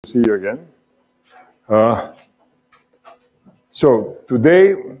See you again. So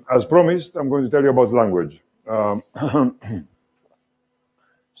today, as promised, I'm going to tell you about language.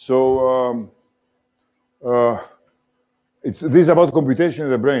 This is about computation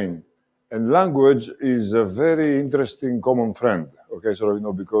in the brain, and language is a very interesting common friend. Okay,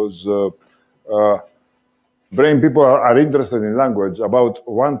 so because brain people are interested in language about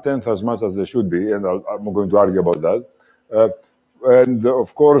 1/10 as much as they should be, and I'm going to argue about that. And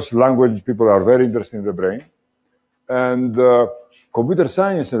of course, language people are very interested in the brain. And computer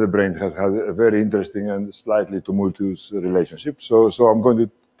science and the brain has had a very interesting and slightly tumultuous relationship. So I'm going to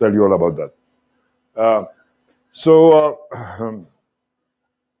tell you all about that.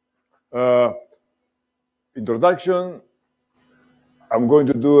 Introduction, I'm going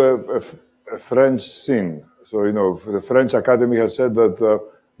to do a French scene. So, the French Academy has said that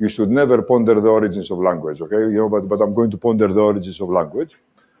you should never ponder the origins of language, okay? But I'm going to ponder the origins of language.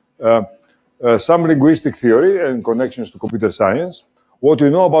 Some linguistic theory and connections to computer science, what we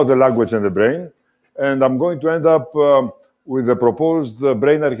know about the language and the brain, and I'm going to end up with the proposed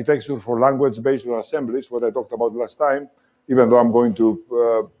brain architecture for language based on assemblies, what I talked about last time, even though I'm going to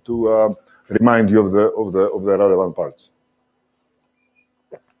remind you of the relevant parts.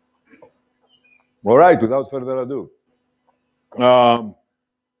 All right, without further ado.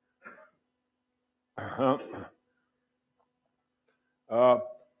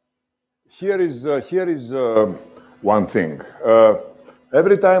 Here is one thing.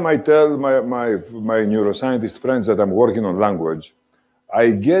 Every time I tell my neuroscientist friends that I'm working on language,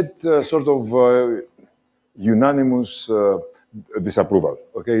 I get sort of unanimous disapproval.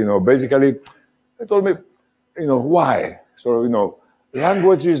 Okay, basically, they told me, why? So,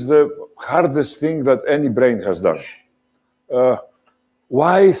 language is the hardest thing that any brain has done.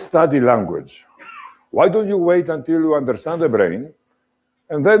 Why study language? Why don't you wait until you understand the brain,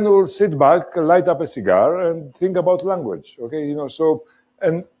 and then we'll sit back, light up a cigar, and think about language? Okay,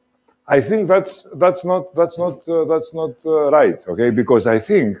 and I think that's not right. Okay, because I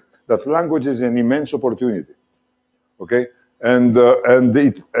think that language is an immense opportunity. Okay, and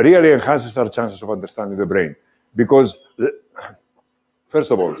it really enhances our chances of understanding the brain. Because,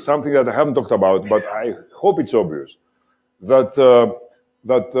 first of all, something that I haven't talked about, but I hope it's obvious, that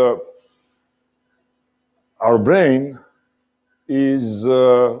our brain is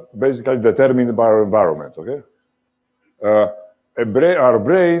basically determined by our environment. Okay, our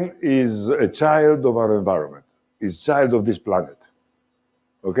brain is a child of our environment. Is child of this planet.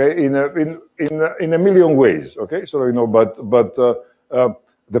 Okay, in a million ways. Okay, so but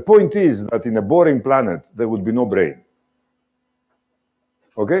the point is that in a boring planet there would be no brain.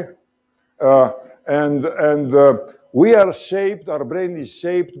 Okay, we are shaped. Our brain is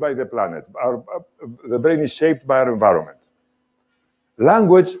shaped by the planet. The brain is shaped by our environment.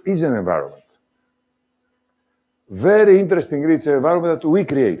 Language is an environment. Very interestingly, it's an environment that we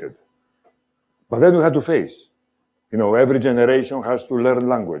created. But then we had to face. Every generation has to learn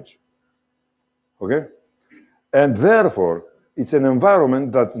language. Okay? And therefore, it's an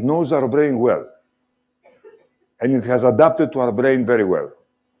environment that knows our brain well. And it has adapted to our brain very well.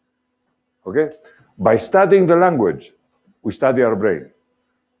 Okay? By studying the language, we study our brain.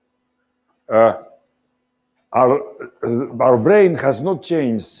 Our brain has not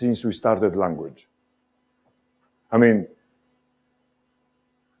changed since we started language. I mean,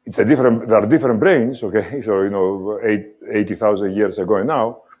 there are different brains, okay? So, 80,000 years ago and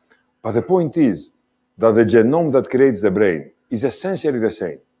now. But the point is that the genome that creates the brain is essentially the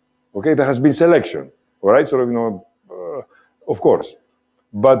same. Okay? There has been selection, all right? So, of course.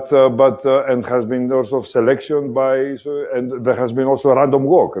 But and has been also selection and there has been also a random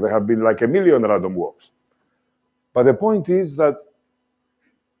walk. There have been like 1 million random walks. But the point is that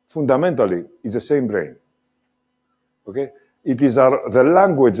fundamentally it's the same brain. Okay, it is the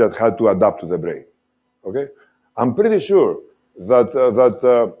language that had to adapt to the brain. Okay, I'm pretty sure that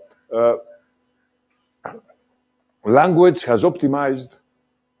language has optimized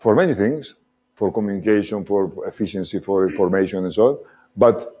for many things, for communication, for efficiency, for information, and so on.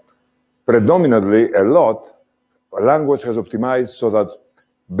 But predominantly, a lot, language has optimized so that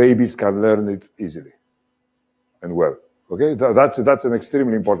babies can learn it easily and well. Okay, that's an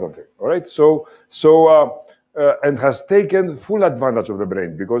extremely important thing. All right, and has taken full advantage of the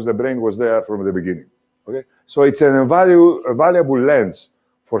brain because the brain was there from the beginning. Okay, so it's a valuable lens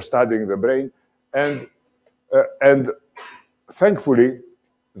for studying the brain, and thankfully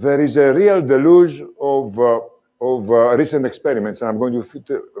there is a real deluge of recent experiments, and I'm going to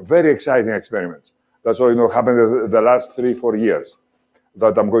very exciting experiments. That's what happened in the last 3-4 years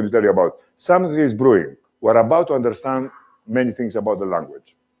that I'm going to tell you about. Something is brewing. We're about to understand many things about the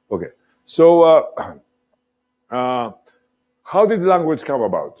language. Okay. So how did language come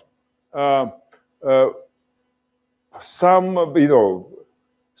about? Some,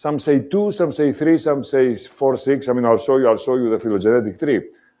 some say 2, some say 3, some say 4, 6. I mean, I'll show you the phylogenetic tree.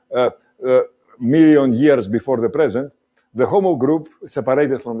 Million years before the present, the Homo group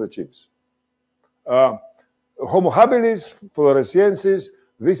separated from the chimps. Homo habilis floresiensis.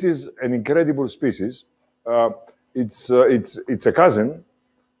 This is an incredible species. It's a cousin.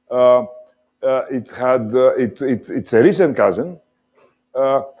 It's a recent cousin.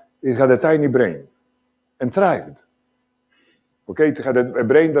 It had a tiny brain and thrived. Okay, it had a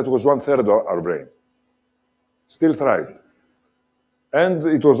brain that was 1/3 of our brain. Still thrived. And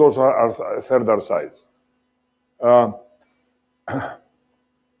it was also a third our size.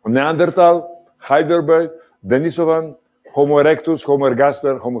 Neanderthal, Heidelberg, Denisovan, Homo erectus, Homo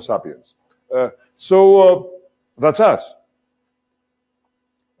ergaster, Homo sapiens. So that's us.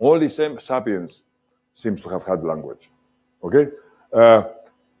 Only sapiens seems to have had language. Okay?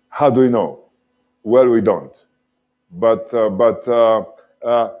 How do we know? Well, we don't. But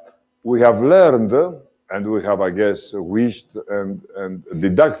we have learned, and we have, I guess, wished and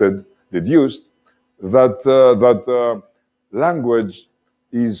deduced that language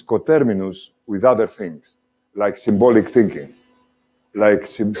is coterminous with other things, like symbolic thinking, like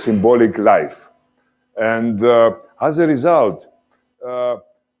symbolic life. And as a result,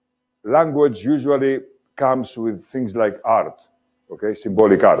 language usually comes with things like art, okay,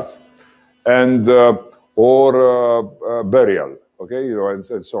 symbolic art, and or burial, okay,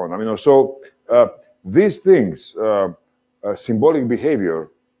 and so on. I mean, so these things, symbolic behavior,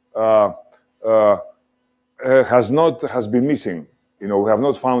 has been missing. We have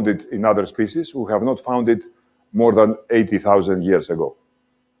not found it in other species. We have not found it more than 80,000 years ago.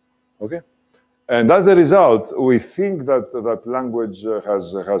 Okay, and as a result, we think that language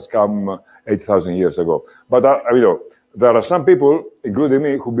has come 80,000 years ago. But there are some people, including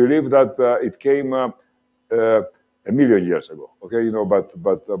me, who believe that it came 1,000,000 years ago. Okay,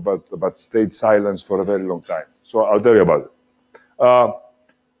 but stayed silent for a very long time. So I'll tell you about it.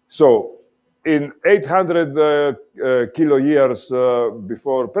 So in 800 kilo years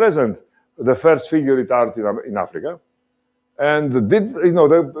before present, the first figured art in Africa. And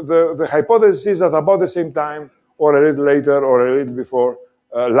the hypothesis is that about the same time, or a little later, or a little before,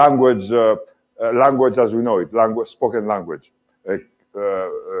 language as we know it, spoken language,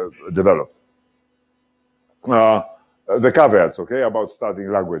 developed. The caveats, okay, about studying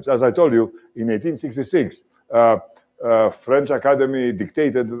language. As I told you, in 1866, French Academy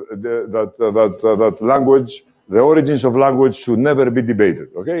dictated that language, the origins of language, should never be debated.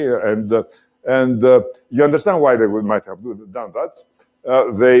 Okay, and you understand why they might have done that.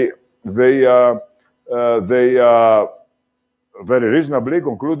 They very reasonably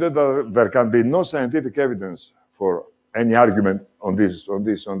concluded that there can be no scientific evidence for any argument on this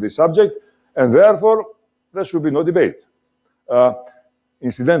subject, and therefore there should be no debate.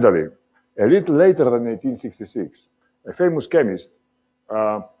 Incidentally, a little later than 1866, a famous chemist,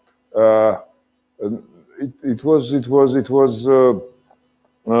 it was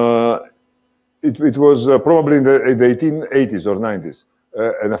probably in the 1880s or 90s,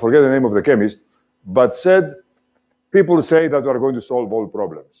 and I forget the name of the chemist, but said, people say that we are going to solve all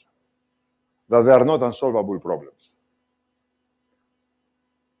problems, that they are not unsolvable problems.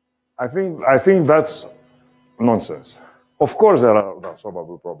 I think that's nonsense. Of course, there are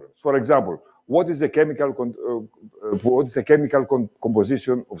unsolvable problems. For example, what is the chemical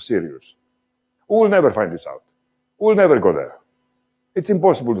composition of cereals? We will never find this out. We will never go there. It's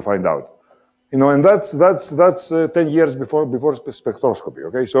impossible to find out. And that's 10 years before spectroscopy.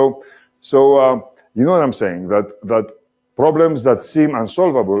 Okay, so you know what I'm saying? That problems that seem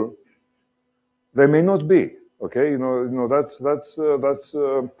unsolvable, they may not be. Okay, that's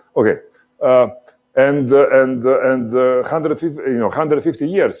okay. And 150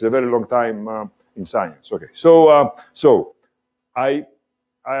 years is a very long time in science. Okay, so I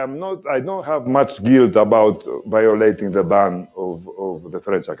don't have much guilt about violating the ban of the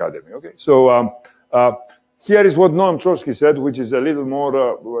French Academy. Okay, so here is what Noam Chomsky said, which is a little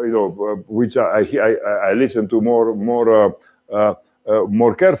more, which I listen to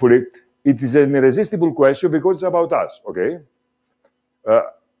more carefully. It is an irresistible question because it's about us. Okay,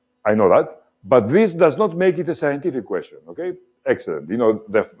 I know that. But this does not make it a scientific question, okay? Excellent.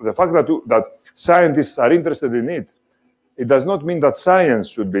 The fact that scientists are interested in it, it does not mean that science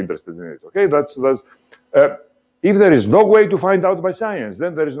should be interested in it, okay? If there is no way to find out by science,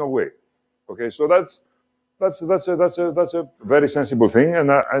 then there is no way, okay? So that's a very sensible thing,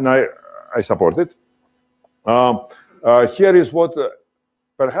 and I support it. Here is what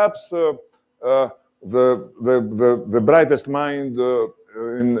perhaps the brightest mind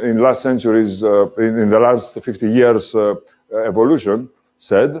in last centuries, in the last 50 years evolution,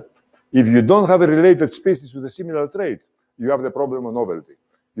 said, if you don't have a related species with a similar trait, you have the problem of novelty.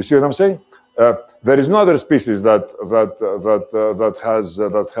 You see what I'm saying? There is no other species that has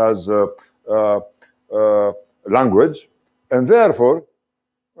language, and therefore,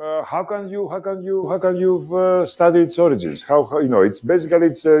 how can you study its origins? How you know? It's basically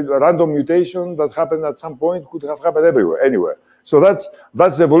a random mutation that happened at some point, could have happened everywhere, anywhere. So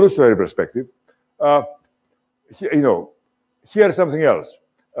that's the evolutionary perspective. Here's something else.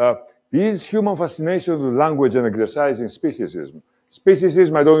 Is human fascination with language and exercising speciesism?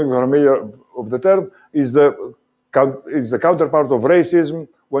 Speciesism, I don't know if you're familiar of the term, is the counterpart of racism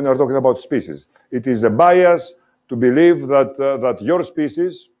when you're talking about species. It is a bias to believe that your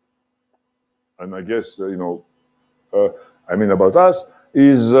species, and I guess, I mean about us,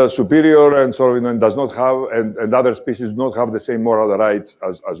 is superior and sort of, and does not have, and other species do not have the same moral rights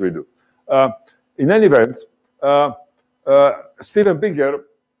as we do. In any event, Steven Pinker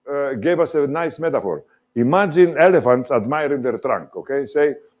gave us a nice metaphor. Imagine elephants admiring their trunk, okay?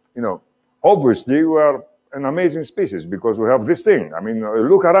 Say, obviously we are an amazing species because we have this thing. I mean,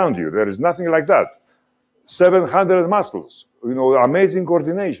 look around you. There is nothing like that. 700 muscles, amazing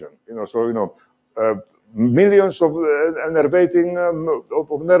coordination, millions of nervating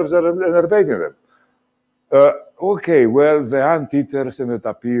of nerves are innervating them. Okay, well, the anteaters and the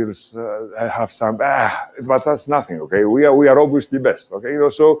tapirs have some, but that's nothing. Okay, we are obviously best. Okay,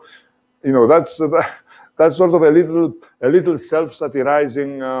 that's sort of a little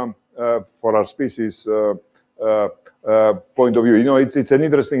self-satirizing for our species point of view. It's an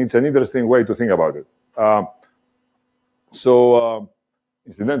interesting way to think about it.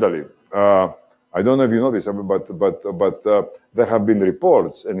 Incidentally, I don't know if you know this, but there have been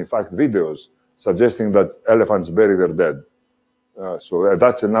reports and in fact videos suggesting that elephants bury their dead. So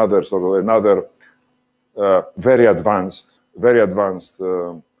that's another very advanced,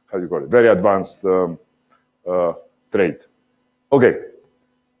 how do you call it? Very advanced trait. Okay,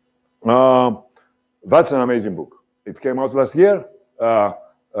 that's an amazing book. It came out last year.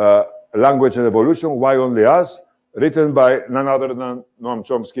 Language and Evolution, Why Only Us, written by none other than Noam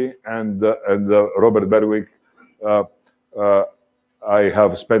Chomsky and Robert Berwick. I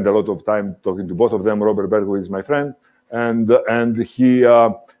have spent a lot of time talking to both of them. Robert Berwick is my friend, and Noam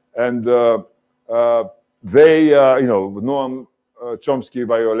Chomsky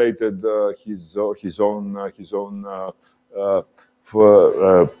violated his own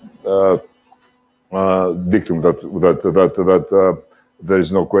dictum that there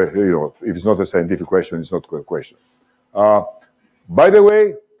is no question. If it's not a scientific question, it's not a question. By the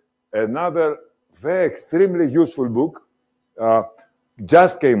way, another very extremely useful book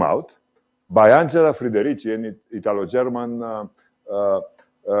just came out by Angela Friderici, an Italo-German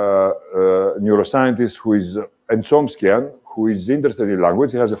neuroscientist and Chomskyan, who is interested in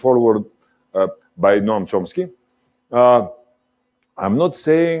language. He has a foreword by Noam Chomsky. I'm not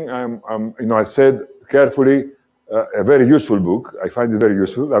saying I said carefully a very useful book. I find it very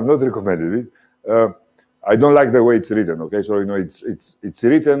useful. I've not recommended it. I don't like the way it's written. Okay, so it's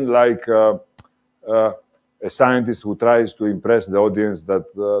written like a scientist who tries to impress the audience that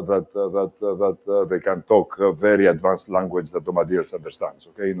they can talk a very advanced language that nobody else understands.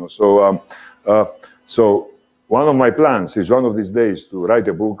 Okay, so one of my plans is one of these days to write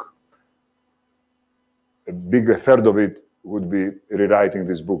a book. A big third of it would be rewriting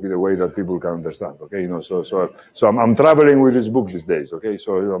this book in a way that people can understand. Okay, so I'm traveling with this book these days. Okay,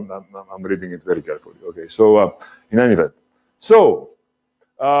 so I'm reading it very carefully. Okay, so in any event, so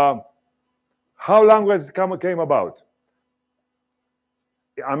how language came about?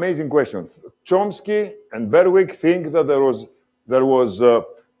 Amazing question. Chomsky and Berwick think that there was a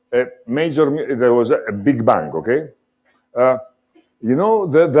big bang. Okay.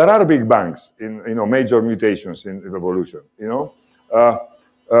 There are big bangs in major mutations in evolution.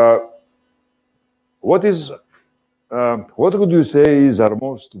 What would you say is our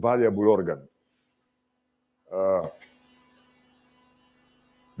most valuable organ?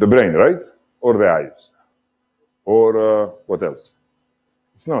 The brain, right? Or the eyes? Or what else?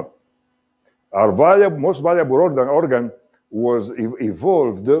 It's not. Our most valuable organ was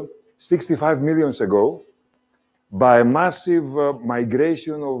evolved 65 million ago by a massive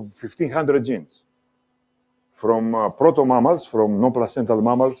migration of 1,500 genes from proto-mammals, from non-placental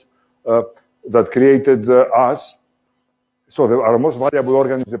mammals that created us. So our most valuable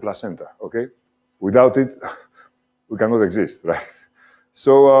organ is the placenta, okay? Without it, we cannot exist, right?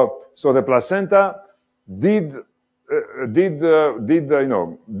 So the placenta did the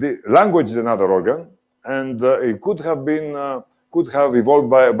language is another organ, and it could have evolved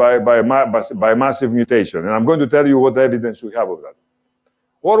by massive mutation. And I'm going to tell you what evidence we have of that.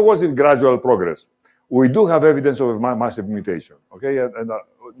 Or was it gradual progress? We do have evidence of a massive mutation, okay? And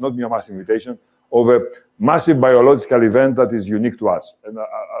not a massive mutation, of a massive biological event that is unique to us. And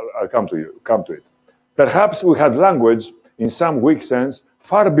I'll come to it. Perhaps we had language in some weak sense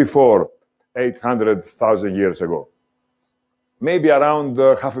far before 800,000 years ago. Maybe around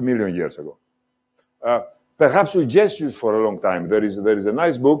 500,000 years ago. Perhaps we gestures for a long time. There is a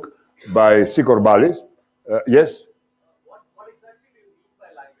nice book by C. Corbalis. Yes? What exactly do you mean by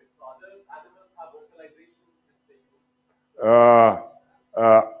language? So other animals have vocalizations which they use.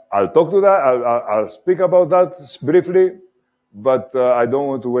 I'll talk to that. I'll speak about that briefly, but I don't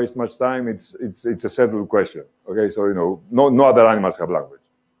want to waste much time. It's a settled question. Okay, so no other animals have language.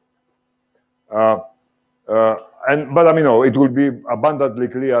 But I mean, it will be abundantly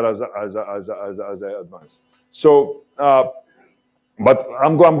clear as I advance. So, but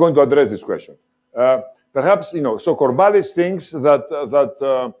I'm going to address this question. Perhaps so Corbalis thinks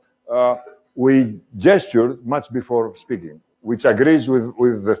that we gestured much before speaking, which agrees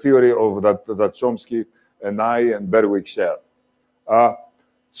with the theory of that Chomsky and I and Berwick share.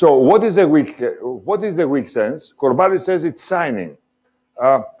 So what is the weak sense? Corbalis says it's signing.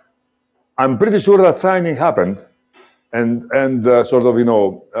 I'm pretty sure that signing happened, and sort of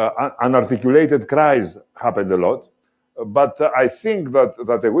unarticulated cries happened a lot. But I think that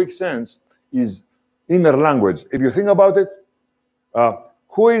the weak sense is inner language. If you think about it,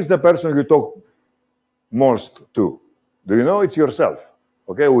 who is the person you talk most to? Do you know? It's yourself.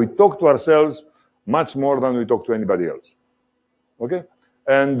 Okay, we talk to ourselves much more than we talk to anybody else. Okay,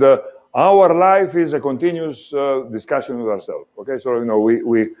 and our life is a continuous discussion with ourselves. Okay, so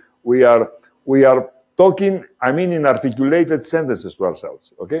we are talking, I mean, in articulated sentences to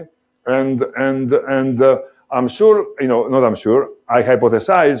ourselves. Okay, and I'm sure, not I'm sure, I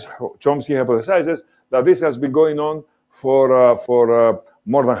hypothesize, Chomsky hypothesizes that this has been going on for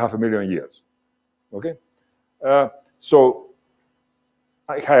more than 500,000 years. Okay, so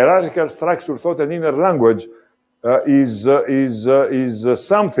hierarchical structure, thought, and inner language is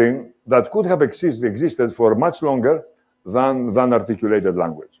something that could have existed for much longer than articulated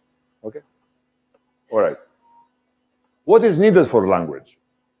language. Okay? All right. What is needed for language?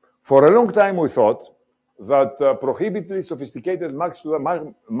 For a long time we thought that prohibitively sophisticated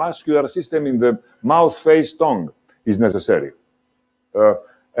muscular system in the mouth, face, tongue is necessary.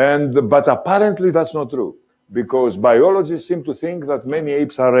 But apparently that's not true, because biologists seem to think that many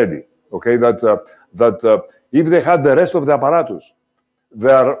apes are ready. Okay, that if they had the rest of the apparatus,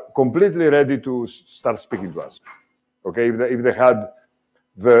 they are completely ready to start speaking to us. Okay, if they had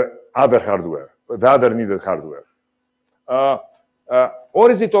the other hardware, the other needed hardware. Or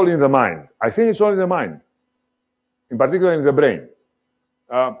is it all in the mind? I think it's all in the mind, in particular in the brain.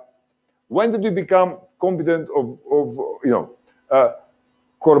 When did we become competent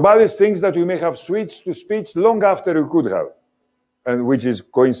Corbalis thinks that we may have switched to speech long after we could have, and which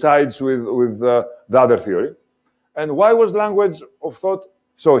coincides with the other theory. And why was language of thought?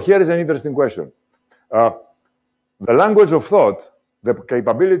 So here is an interesting question. The language of thought, the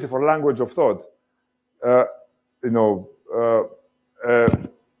capability for language of thought,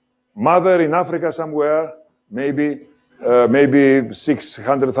 mother in Africa somewhere, maybe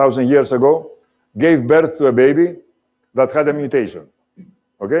 600,000 years ago, gave birth to a baby that had a mutation.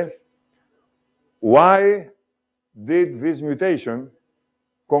 Okay? Why did this mutation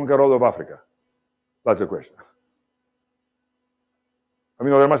conquer all of Africa? That's the question. I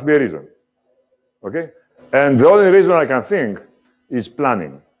mean, there must be a reason. Okay? And the only reason I can think is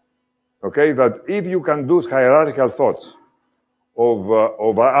planning. Okay? That if you can do hierarchical thoughts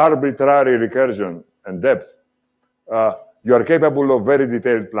of arbitrary recursion and depth, you are capable of very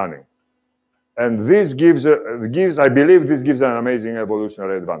detailed planning. And this I believe this gives an amazing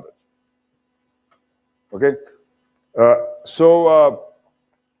evolutionary advantage. Okay? So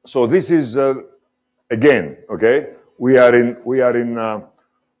this is, again, okay? We are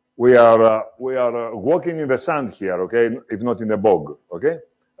walking in the sand here, okay? If not in the bog, okay?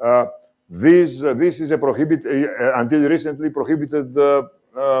 This is a until recently prohibited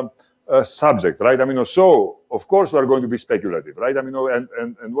subject, right? I mean, so of course we are going to be speculative, right? I mean,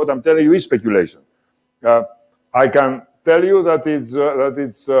 and what I'm telling you is speculation. I can tell you that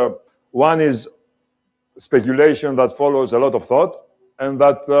one is speculation that follows a lot of thought, and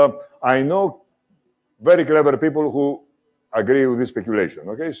that I know very clever people who agree with this speculation.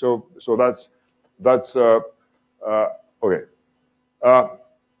 Okay, so that's okay.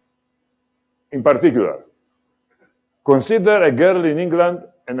 In particular, consider a girl in England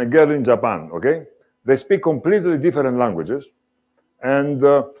and a girl in Japan, okay? They speak completely different languages. And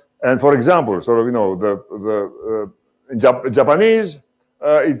for example, sort of, Japanese,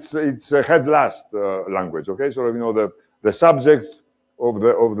 it's a head last language, okay? So, the subject of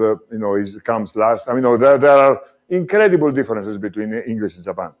the, comes last. I mean, there are incredible differences between English and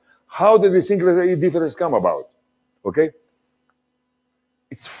Japan. How did this English difference come about? Okay?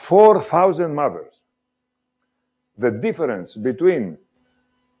 It's 4,000 mothers. The difference between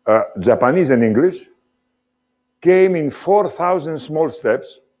Japanese and English came in 4,000 small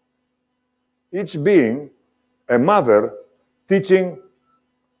steps, each being a mother teaching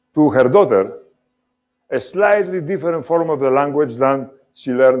to her daughter a slightly different form of the language than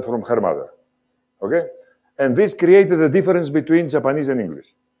she learned from her mother. Okay? And this created a difference between Japanese and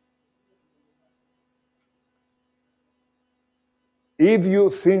English. If you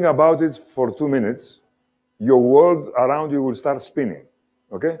think about it for 2 minutes, your world around you will start spinning.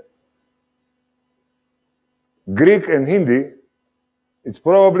 Okay? Greek and Hindi, it's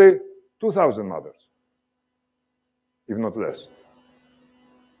probably 2,000 mothers, if not less.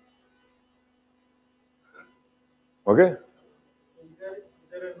 Okay? Is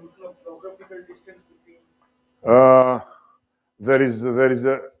there a notion of geographical distance between? There is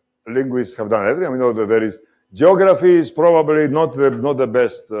a linguists have done everything. I mean, there is geography is probably not the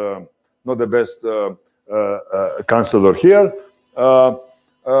best counselor here.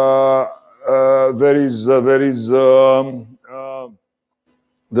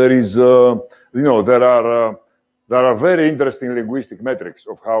 There are very interesting linguistic metrics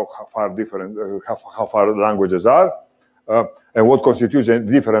of how far languages are, and what constitutes a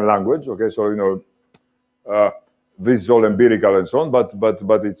different language. Okay, so this is all empirical and so on, but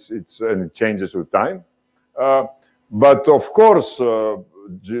and it changes with time. But of course,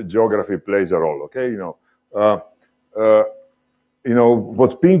 geography plays a role. Okay,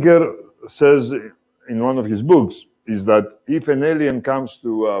 what Pinker says in one of his books is that if an alien comes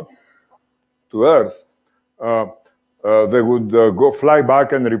to Earth, they would go fly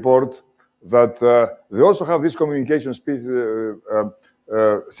back and report that they also have this communication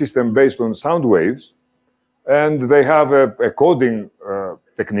system based on sound waves, and they have a coding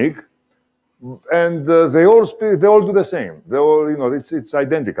technique, and they all do the same. They all, it's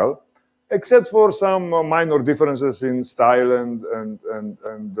identical, except for some minor differences in style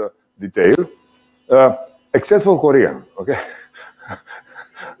and detail, except for Korean. Okay,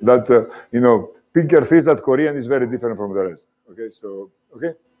 that Pinker thinks that Korean is very different from the rest. Okay, so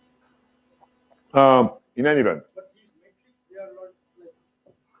okay. In any event. But these metrics, they are not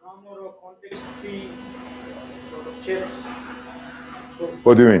like grammar or context-free sort of checks. So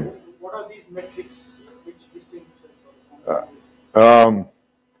what do you mean? What are these metrics which distinguish?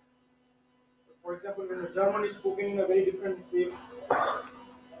 For example, when a German is spoken in a very different way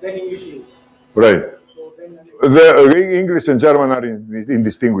than English is. Right. So then the English and German are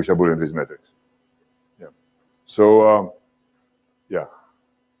indistinguishable in these metrics. Yeah. So yeah.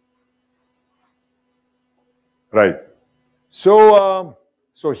 Right. So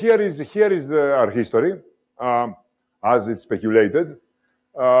so here is our history as it's speculated.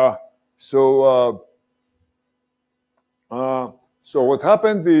 So what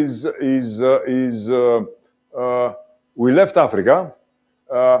happened is we left Africa.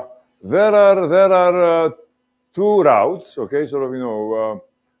 There are two routes. Okay, sort of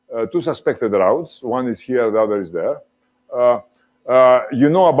two suspected routes. One is here, the other is there. You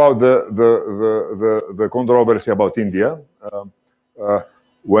know about the controversy about India.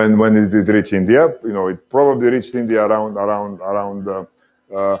 When it did reach India, it probably reached India around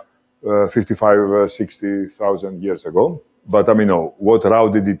 55, 60,000 years ago. But I mean, what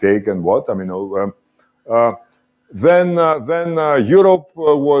route did it take and what? I mean, then Europe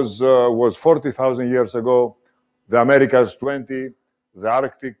was 40,000 years ago. The Americas 20, the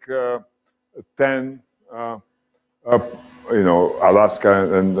Arctic 10. Alaska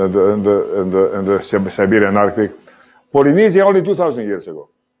and the Siberian Arctic. Polynesia only 2,000 years ago.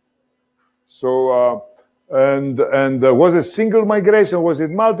 So, and was it single migration? Was it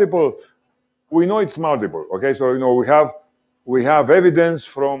multiple? We know it's multiple. Okay, so we have evidence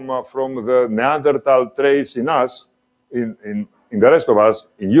from the Neanderthal trace in us, in the rest of us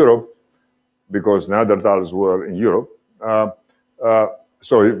in Europe, because Neanderthals were in Europe.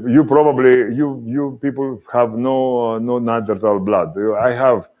 So you probably you people have no Neanderthal blood. I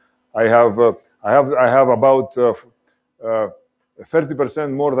have about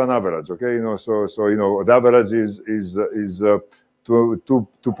 30% more than average. Okay, so the average is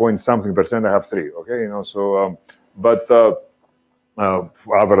 2 point something percent. I have 3. Okay, so but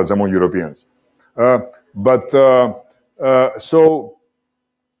average among Europeans. But So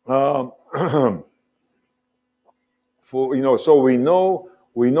so we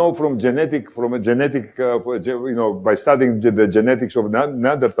know from a genetic, by studying the genetics of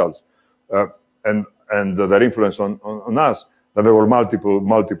Neanderthals and their influence on us, that there were multiple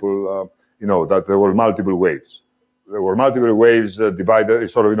that there were multiple waves. There were multiple waves divided,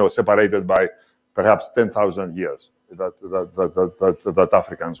 separated by perhaps 10,000 years that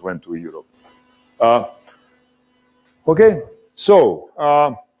Africans went to Europe. Okay, so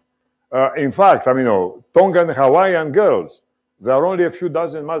in fact, Tongan and Hawaiian girls, there are only a few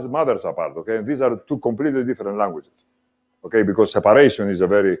dozen mothers apart. Okay, and these are two completely different languages. Okay, because separation is a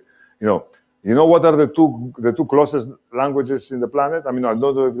very, what are the two closest languages in the planet? I don't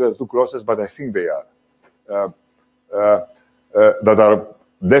know if they're two closest, but I think they are. That are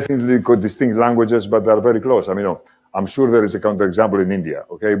definitely distinct languages, but they are very close. I'm sure there is a counterexample in India.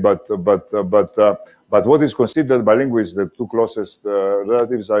 Okay, but what is considered by linguists the two closest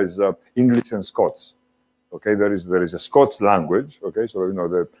relatives is English and Scots. Okay, there is a Scots language. Okay, so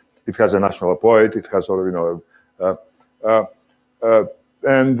it has a national poet. It has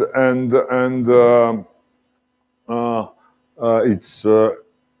it's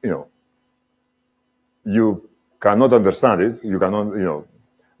you cannot understand it. You cannot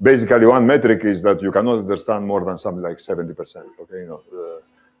basically one metric is that you cannot understand more than something like 70%. Okay,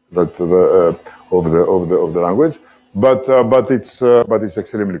 of the language, but it's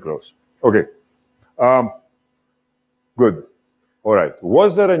extremely close. Okay. Good. All right.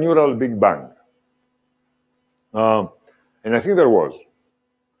 Was there a neural Big Bang? And I think there was.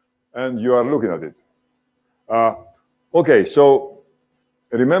 And you are looking at it. Okay. So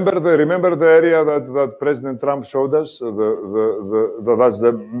remember the area that President Trump showed us. That's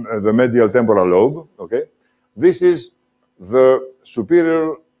the medial temporal lobe. Okay. This is the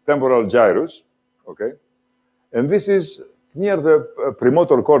superior temporal gyrus. Okay. And this is near the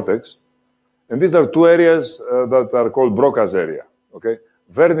premotor cortex. And these are two areas that are called Broca's area, okay?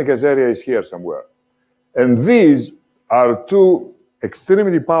 Wernicke's area is here somewhere. And these are two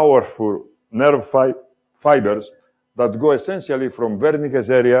extremely powerful nerve fibers that go essentially from Wernicke's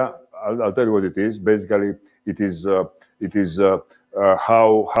area. I'll tell you what it is. Basically, it is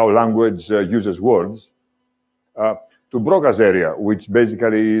how language uses words, to Broca's area, which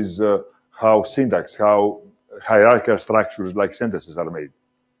basically is how syntax, how hierarchical structures like sentences are made.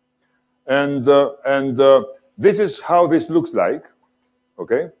 And this is how this looks like,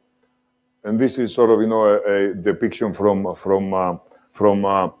 okay? And this is sort of a depiction from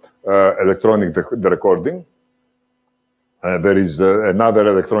electronic recording. There is another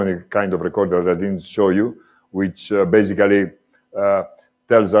electronic kind of recorder that I didn't show you, which basically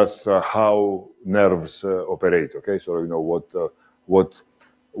tells us how nerves operate. Okay, so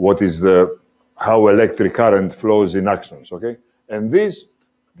what is how electric current flows in axons. Okay, and this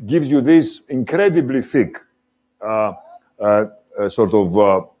gives you this incredibly thick sort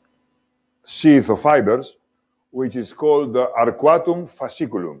of sheath of fibers, which is called arcuatum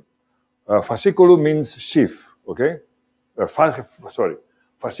fasciculum. Fasciculum means sheath. Okay,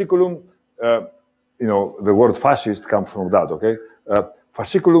 fasciculum. The word fascist comes from that. Okay,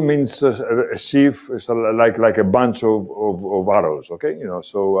 fasciculum means a sheath, like a bunch of arrows. Okay,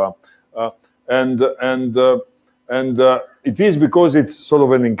 and it is because it's sort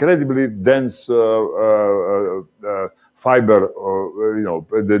of an incredibly dense fiber,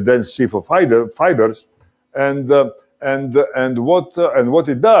 the dense sheaf of fibers, and what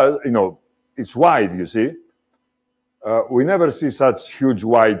it does, it's wide. You see, we never see such huge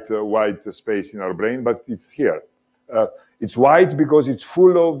white space in our brain, but it's here. It's white because it's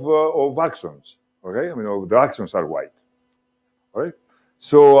full of axons. Okay, the axons are white. All right,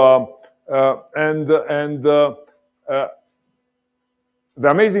 so the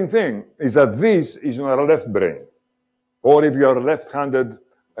amazing thing is that this is on our left brain, or if you are left-handed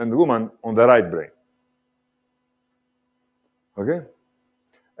and woman, on the right brain. Okay,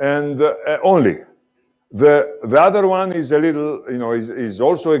 and only the other one is a little, is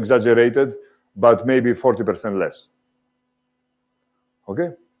also exaggerated, but maybe 40% less.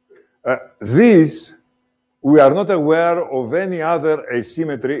 Okay, this. We are not aware of any other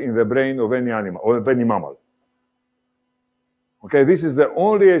asymmetry in the brain of any animal or of any mammal. Okay, this is the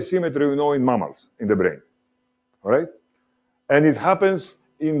only asymmetry we know in mammals in the brain. All right, and it happens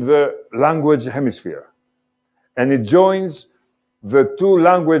in the language hemisphere, and it joins the two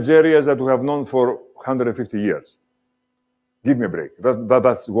language areas that we have known for 150 years. Give me a break.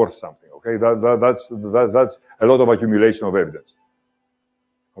 That's worth something. Okay, that's a lot of accumulation of evidence.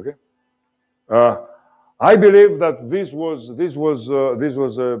 Okay. I believe that this was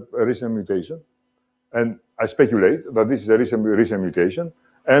a recent mutation, and I speculate that this is a recent mutation,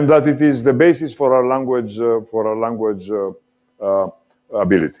 and that it is the basis for our language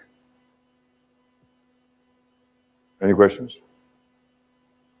ability. Any questions?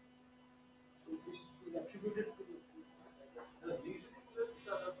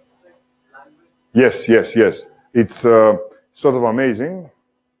 Yes. It's sort of amazing.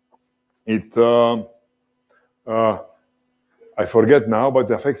 I forget now, but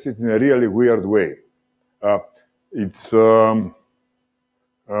it affects it in a really weird way. They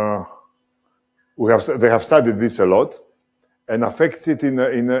have studied this a lot, and affects it in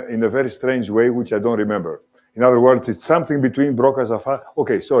a very strange way, which I don't remember. In other words, it's something between Broca's aphasia.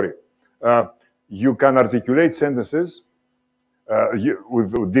 Okay, sorry. You can articulate sentences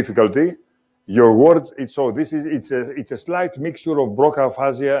with difficulty. Your words. It's a slight mixture of Broca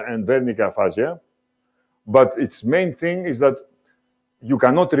aphasia and Wernicke aphasia, but its main thing is that you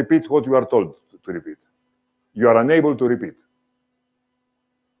cannot repeat what you are told to repeat. You are unable to repeat.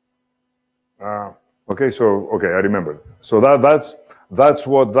 Okay, I remember. So that's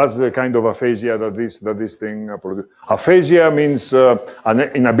the kind of aphasia that this thing produces. Aphasia means an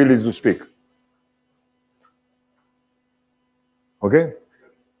inability to speak. Okay,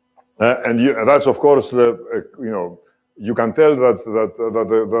 and that's of course you can tell that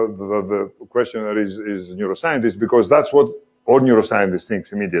the questioner is neuroscientist, because that's what all neuroscientists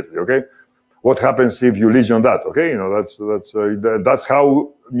think immediately. Okay, what happens if you lesion that? Okay, that's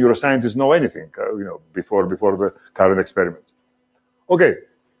how neuroscientists know anything. Before the current experiment. Okay,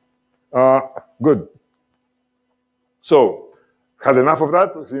 good. So, had enough of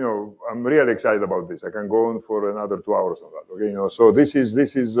that. I'm really excited about this. I can go on for another 2 hours on that. Okay, so this is.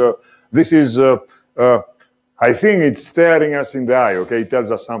 I think it's staring us in the eye. Okay, it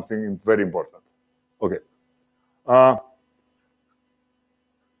tells us something very important. Okay.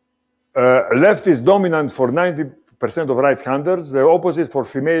 Left is dominant for 90% of right-handers, the opposite for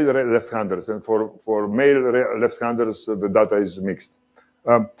female left-handers, and for male left-handers, the data is mixed.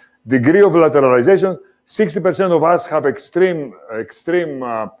 Degree of lateralization, 60% of us have extreme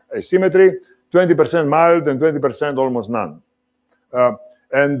asymmetry, 20% mild, and 20% almost none.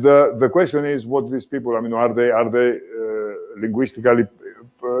 And the question is, what these people, are they linguistically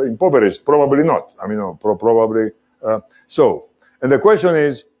impoverished? Probably not. Probably so. And the question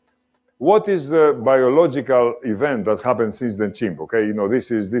is, what is the biological event that happened since the chimp? Okay, this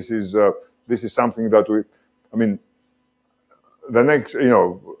is something that the next,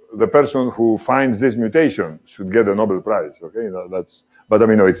 the person who finds this mutation should get a Nobel Prize. Okay, but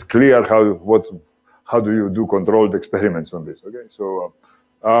it's clear how do you do controlled experiments on this? Okay, so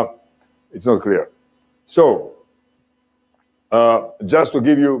it's not clear. So just to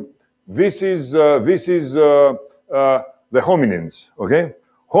give you, this is the hominins. Okay.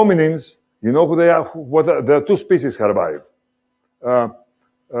 Hominins, you know who they are? There are two species survive.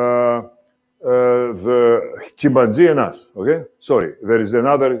 The chimpanzee and us. Okay, sorry. There is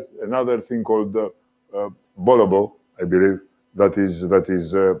another thing called bonobo, I believe, that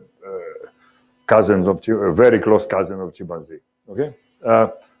is cousins of very close cousin of chimpanzee. Okay,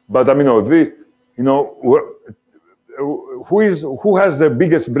 but who has the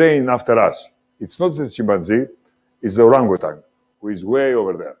biggest brain after us? It's not the chimpanzee; it's the orangutan, who is way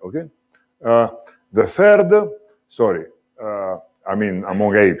over there, okay? The third, sorry,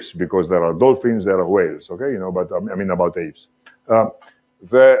 among apes, because there are dolphins, there are whales, okay? But about apes.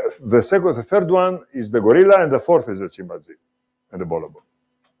 The third one is the gorilla, and the fourth is the chimpanzee, and the bonobo.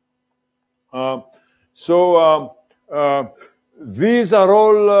 These are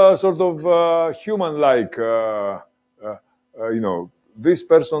all sort of human-like, this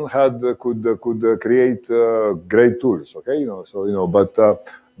person could create great tools, okay?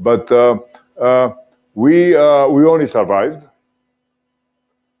 But we only survived.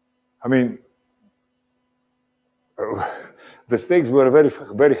 The stakes were very,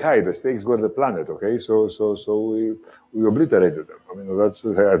 very high. The stakes were the planet, okay? So we obliterated them.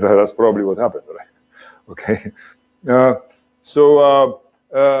 That's probably what happened, right? Okay.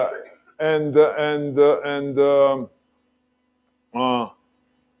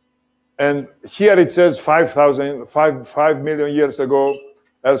 And here it says 5 million years ago.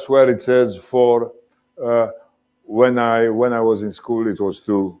 Elsewhere it says 4. When I was in school, it was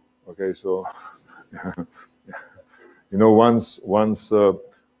 2. Okay, so once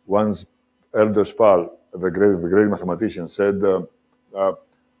Elder Spal, the great mathematician, said,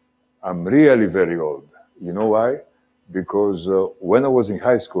 "I'm really very old." You know why? Because when I was in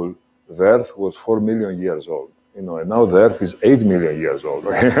high school, the Earth was 4 million years old. And now the Earth is 8 million years old.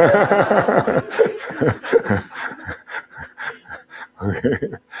 Okay?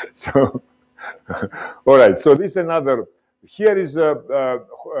 Okay. So All right, so this is another. Here is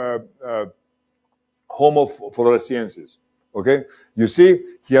Homo floresiensis. Okay, you see,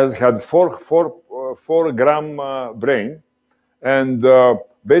 he has had 4 gram brain, and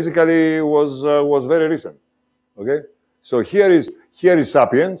basically was very recent. Okay, so here is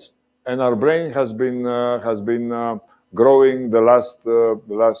sapiens, and our brain has been growing the last 2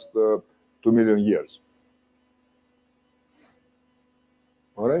 million years.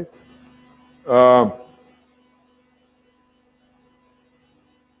 All right.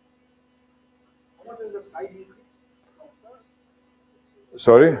 What is the size?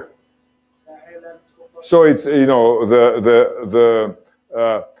 Sorry. So it's, you know, the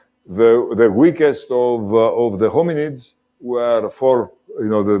weakest of the hominids were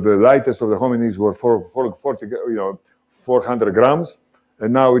the lightest of the hominids were 400 grams,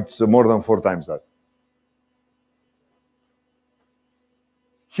 and now it's more than 4 times that.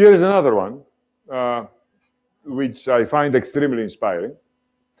 Here's another one, which I find extremely inspiring.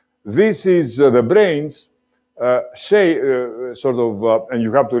 This is the brains shape, and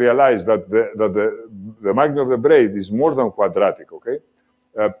you have to realize that the magnitude of the brain is more than quadratic, okay,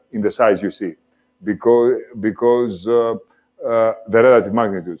 in the size you see, because the relative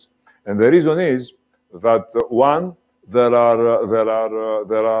magnitudes. And the reason is that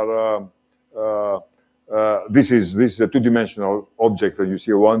this is a two-dimensional object, and you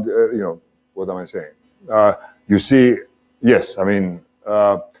see one. What am I saying? You see, yes, I mean.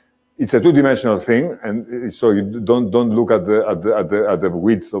 It's a two-dimensional thing, and so you don't look at the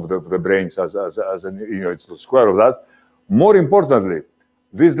width of the brains as it's the square of that. More importantly,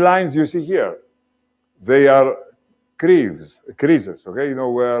 these lines you see here, they are creases, okay?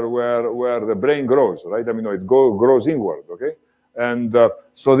 Where the brain grows, right? I mean, it grows inward, okay? And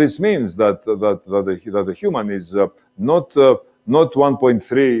so this means that the human is not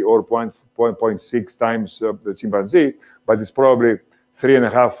 1.3 or 0.6 times the chimpanzee, but it's probably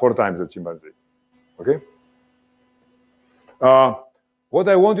 3.5, 4 times the chimpanzee. Okay. What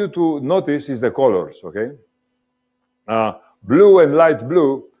I want you to notice is the colors. Okay. Blue and light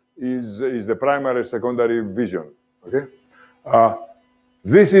blue is the primary secondary vision. Okay.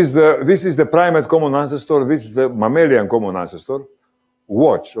 This is the primate common ancestor. This is the mammalian common ancestor.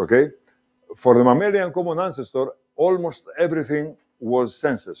 Watch. Okay. For the mammalian common ancestor, almost everything was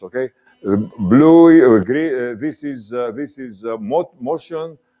senses. Okay. Blue, green. This is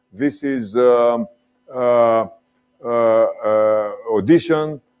motion. This is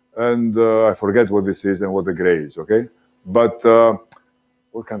audition, and I forget what this is and what the gray is. Okay, but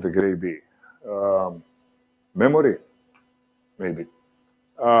what can the gray be? Memory, maybe.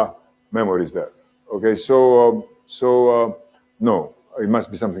 Memory is there. Okay, so no, it must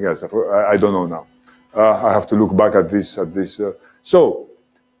be something else. I don't know now. I have to look back at this. So.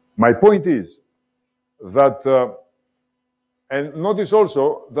 My point is that, and notice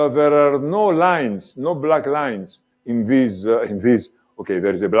also that there are no lines, no black lines in these. Okay,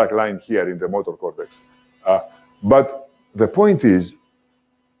 there is a black line here in the motor cortex, but the point is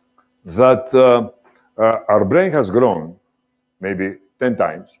that our brain has grown maybe 10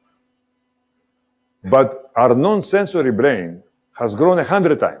 times, but our non-sensory brain has grown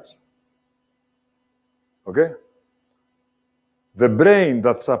 100 times. Okay. The brain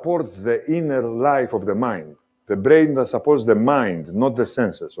that supports the inner life of the mind, the brain that supports the mind, not the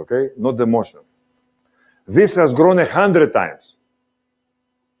senses, okay? Not the motion. This has grown 100 times.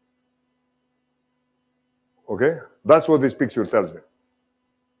 Okay? That's what this picture tells me.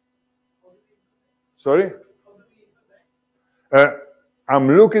 Sorry? I'm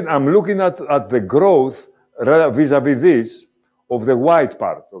looking at the growth vis-a-vis this of the white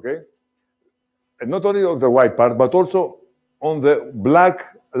part, okay? And not only of the white part, but also on the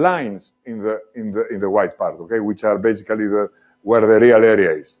black lines in the white part, okay, which are basically where the real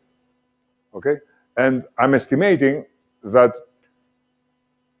area is, okay. And I'm estimating that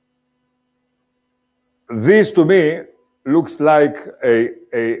this to me looks like a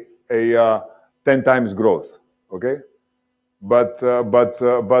 10 times growth, okay. But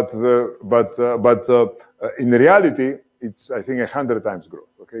in reality, it's I think 100 times growth,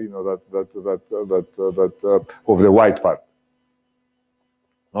 okay. That of the white part.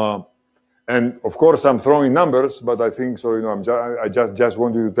 And of course, I'm throwing numbers, but I think so. I just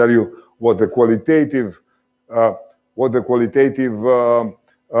wanted to tell you what the qualitative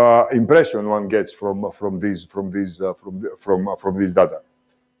impression one gets from these data.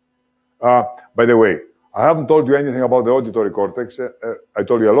 By the way, I haven't told you anything about the auditory cortex. I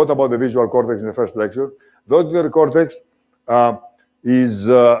told you a lot about the visual cortex in the first lecture. The auditory cortex is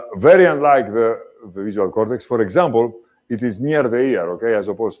very unlike the visual cortex. For example, it is near the ear, okay, as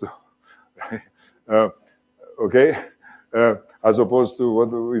opposed to Okay, as opposed to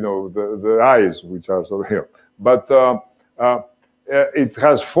what the eyes, which are sort of here. But it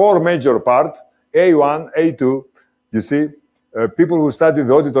has four major parts: A1, A2. You see, people who studied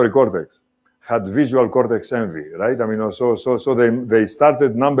the auditory cortex had visual cortex envy, right? I mean, so they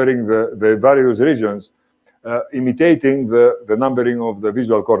started numbering the various regions, imitating the numbering of the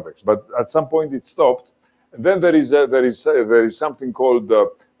visual cortex. But at some point it stopped. And then there is something called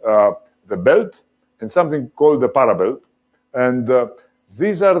the belt and something called the parabelt, and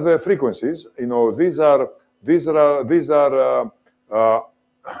these are the frequencies. These are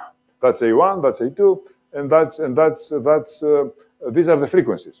that's A1, that's A2, and that's these are the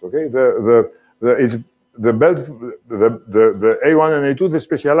frequencies. Okay, the belt, the A1 and A2, they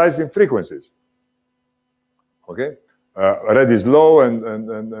specialize in frequencies. Okay, red is low and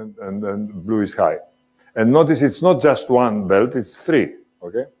blue is high. And notice it's not just one belt; it's three.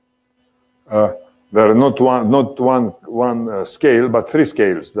 Okay, there are not one scale, but three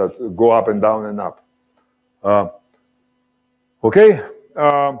scales that go up and down and up. Okay.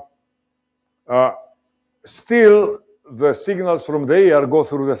 Still, the signals from the ear go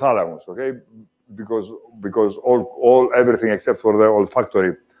through the thalamus. Okay, because everything except for the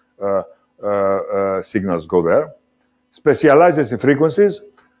olfactory signals go there. Specializes in frequencies.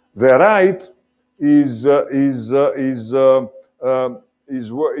 The right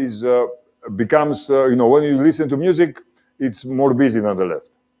becomes when you listen to music, it's more busy than the left.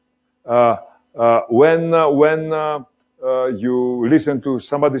 When you listen to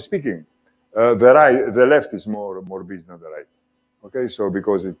somebody speaking, the left is more busy than the right. Okay, so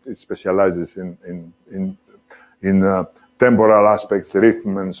because it specializes in temporal aspects,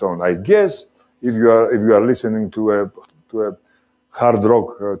 rhythm, and so on. I guess if you are listening to a hard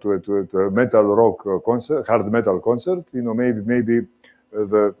rock, to a metal rock concert, hard metal concert, maybe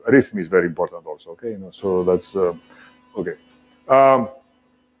the rhythm is very important also. Okay, so that's okay. All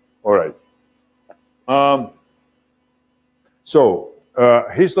right. So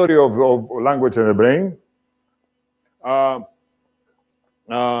history of language and the brain.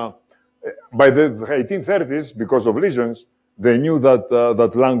 By the 1830s, because of lesions, they knew that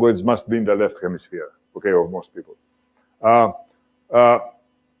language must be in the left hemisphere. Okay, of most people.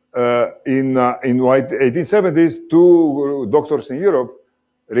 In 1870s, two doctors in Europe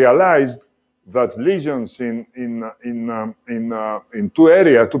realized that lesions in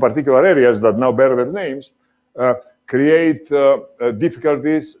two particular areas that now bear their names, create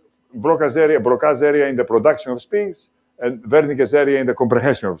difficulties. Broca's area in the production of speech, and Wernicke's area in the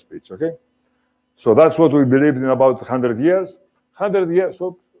comprehension of speech. Okay, so that's what we believed in about 100 years. 100 years.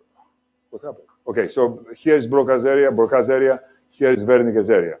 So what happened? Okay, so here is Broca's area. Here is Wernicke's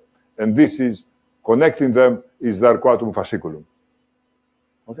area, and this is connecting them is the arcuatum fasciculum.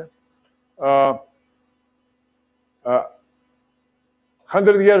 Okay.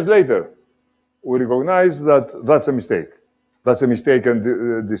 100 years later, we recognize that that's a mistake. That's a mistaken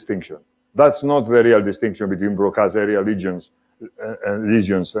distinction. That's not the real distinction between Broca's area lesions and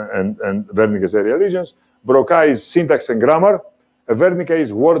Wernicke's area lesions. Broca is syntax and grammar. Wernicke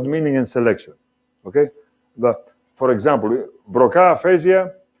is word meaning and selection. Okay. For example, Broca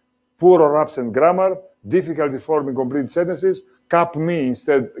aphasia, poor or absent grammar, difficulty forming complete sentences. Cup me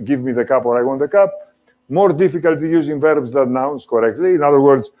instead, give me the cup or I want the cup. More difficulty using verbs than nouns correctly. In other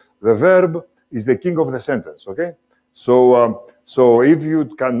words, the verb is the king of the sentence. Okay. So if you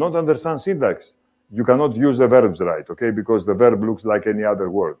cannot understand syntax, you cannot use the verbs right, okay? Because the verb looks like any other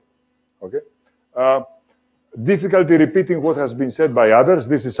word, okay? Difficulty repeating what has been said by others.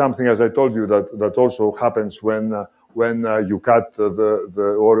 This is something, as I told you, that also happens when you cut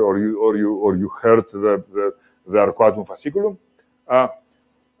or you hurt the arcuatum fasciculum.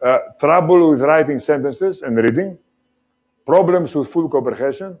 Trouble with writing sentences and reading. Problems with full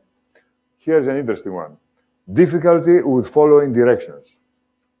comprehension. Here's an interesting one. Difficulty with following directions.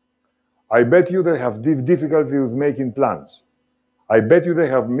 I bet you they have difficulty with making plans. I bet you they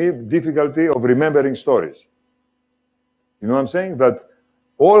have difficulty of remembering stories. You know what I'm saying? That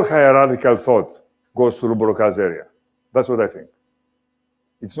all hierarchical thought goes through Broca's area. That's what I think.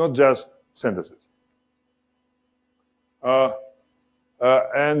 It's not just sentences.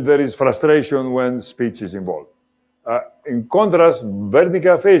 And there is frustration when speech is involved. In contrast,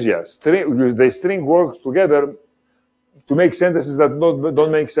 Wernicke aphasia, they string words together to make sentences that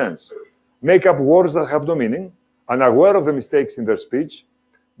don't make sense. Make up words that have no meaning, unaware of the mistakes in their speech,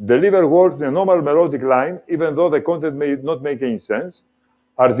 deliver words in a normal melodic line, even though the content may not make any sense,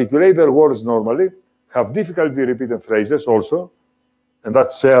 articulate their words normally, have difficulty repeating phrases also, and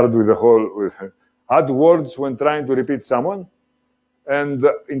that's shared with the whole, add words when trying to repeat someone, and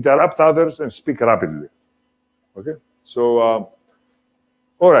interrupt others and speak rapidly. Okay, so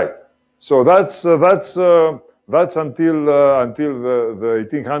all right, so that's until the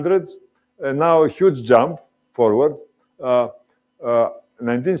 1800s, and now a huge jump forward.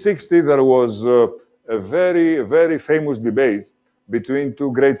 1960, there was a very famous debate between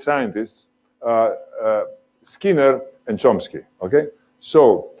two great scientists, Skinner and Chomsky. Okay,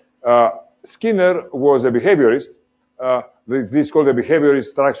 so Skinner was a behaviorist. This is called a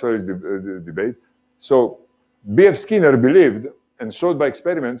behaviorist structuralist debate. So B.F. Skinner believed and showed by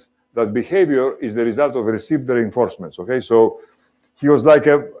experiments that behavior is the result of received reinforcements. Okay, so he was like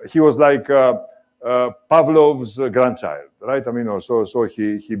Pavlov's grandchild, right? I mean, so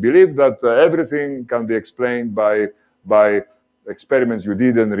he believed that everything can be explained by experiments you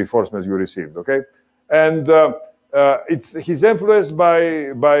did and reinforcements you received. Okay, and he's influenced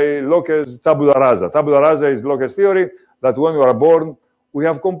by Locke's tabula rasa. Tabula rasa is Locke's theory that when we are born, we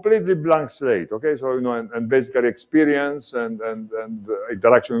have completely blank slate. Okay, so and basically experience and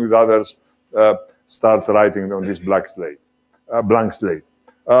interaction with others start writing on this blank slate.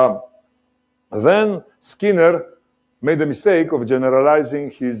 Then Skinner made the mistake of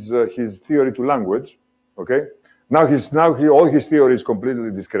generalizing his theory to language. Okay, now all his theory is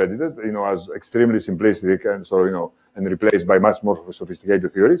completely discredited, as extremely simplistic and and replaced by much more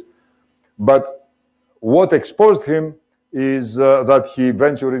sophisticated theories. But what exposed him is that he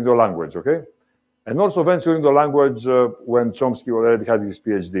ventured into language. Okay, and also ventured into language when Chomsky already had his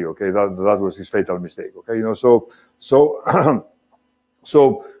PhD. Okay, that was his fatal mistake. Okay,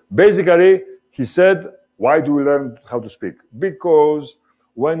 so basically, he said, why do we learn how to speak? Because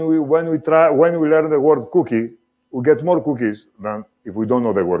when we learn the word cookie, we get more cookies than if we don't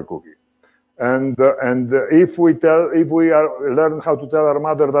know the word cookie. And if we learn how to tell our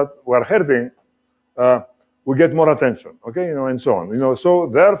mother that we're hurting, we get more attention. Okay, and so on. So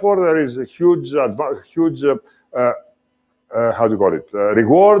therefore there is a huge how do you call it?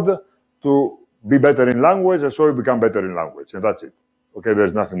 Reward to be better in language, and so you become better in language, and that's it. Okay,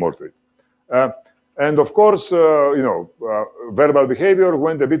 there's nothing more to it. And of course, verbal behavior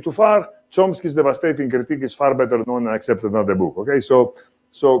went a bit too far. Chomsky's devastating critique is far better known and accepted than the book. Okay, so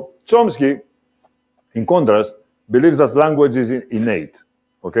Chomsky, in contrast, believes that language is innate.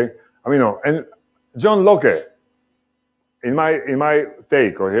 Okay, and John Locke, in my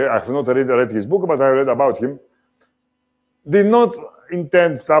take, okay, I have not read his book, but I read about him, did not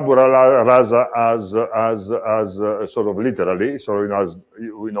intend tabula rasa as sort of literally, so as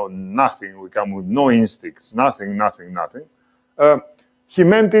nothing, we come with no instincts, nothing. He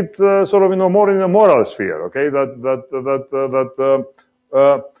meant it more in a moral sphere. Okay, that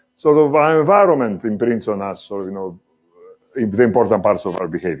sort of our environment imprints on us, the important parts of our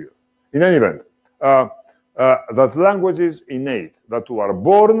behavior. In any event, that language is innate, that we are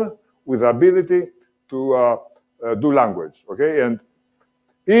born with the ability to do language. Okay, and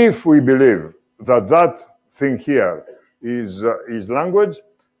if we believe that thing here is language,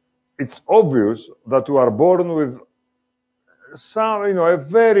 it's obvious that we are born with some, a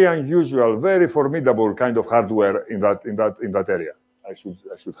very unusual, very formidable kind of hardware in that area. I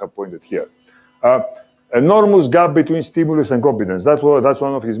should have pointed here. Enormous gap between stimulus and competence. That's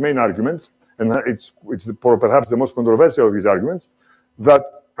one of his main arguments, and it's perhaps the most controversial of his arguments. That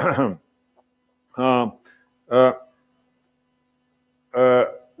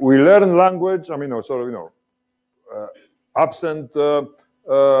we learn language. Absent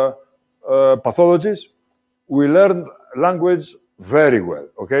pathologies, we learn language very well.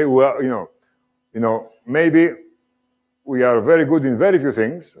 Okay, maybe we are very good in very few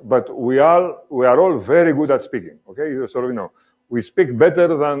things, but we are all very good at speaking. Okay, we speak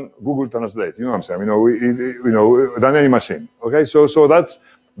better than Google Translate. You know what I'm saying? Than any machine. Okay, so that's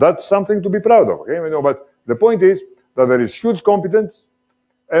something to be proud of. Okay, but the point is that there is huge competence,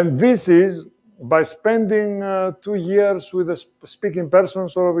 and this is by spending 2 years with a speaking person,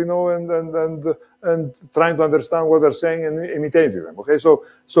 and trying to understand what they're saying and imitating them. Okay, so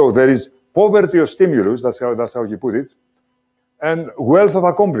there is poverty of stimulus. That's how he put it, and wealth of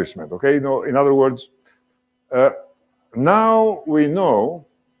accomplishment. Okay, in other words, now we know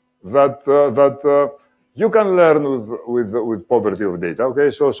that you can learn with poverty of data.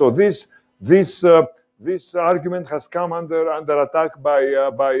 Okay, so this argument has come under attack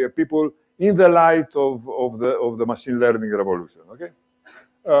by people in the light of the machine learning revolution. Okay,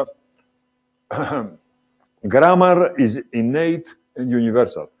 grammar is innate and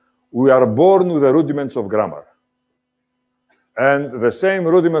universal. We are born with the rudiments of grammar, and the same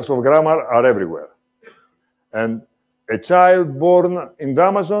rudiments of grammar are everywhere. And a child born in the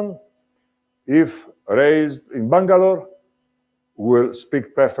Amazon, if raised in Bangalore, will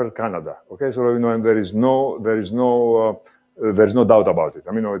speak perfect Kannada. Okay, so and there is no doubt about it.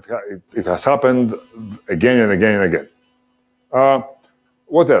 I mean, it has happened again and again and again.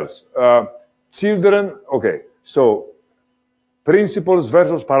 What else? Children. Okay, so principles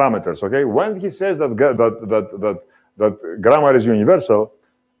versus parameters. Okay, when he says that grammar is universal,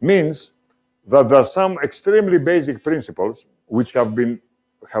 means that there are some extremely basic principles which have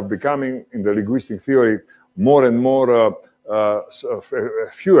becoming in the linguistic theory more and more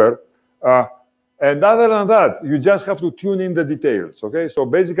fewer. And other than that, you just have to tune in the details. Okay, so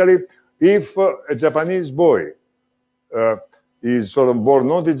basically, if a Japanese boy is sort of born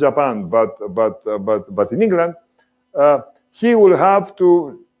not in Japan but in England, he will have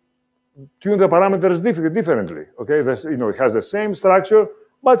to tune the parameters differently. Okay, it has the same structure,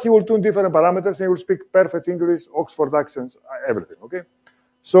 but he will tune different parameters and he will speak perfect English, Oxford accents, everything. Okay,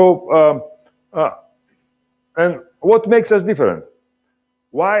 so and what makes us different?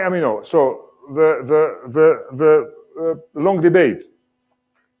 Why? I mean, so the long debate.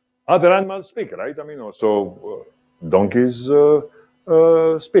 Other animals speak, right? I mean, so donkeys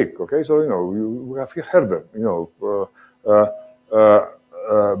speak. Okay, so you have heard them.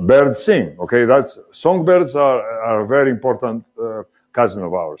 Birds sing. Okay, songbirds are a very important cousin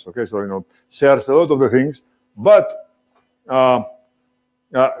of ours. Okay, so shares a lot of the things, but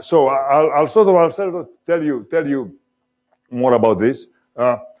so I'll tell you more about this.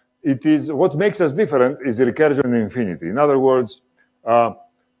 It is what makes us different is recursion and infinity. In other words,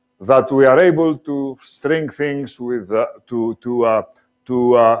 that we are able to string things with to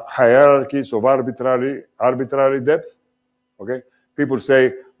hierarchies of arbitrary depth. Okay, people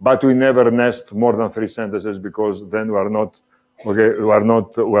say, but we never nest more than 3 sentences because then we are not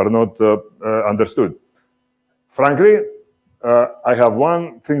understood. Frankly, I have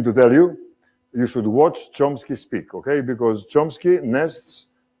one thing to tell you. You should watch Chomsky speak, okay? Because Chomsky nests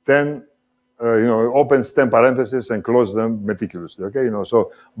 10, opens 10 parentheses and closes them meticulously, okay?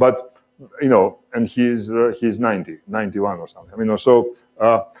 So, but, and he's 91 or something. I mean, so,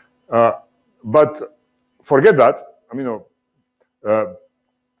 but forget that. I mean,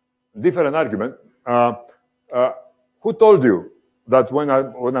 different argument. Who told you that when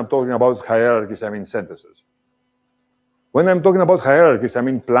I'm talking about hierarchies, I mean sentences? When I'm talking about hierarchies, I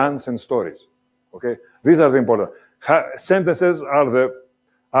mean plans and stories. Okay, these are the important. Sentences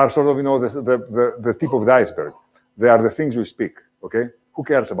are sort of the tip of the iceberg. They are the things we speak. Okay, who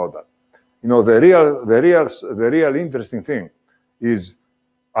cares about that? The real interesting thing is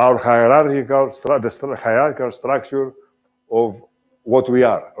our hierarchical structure of what we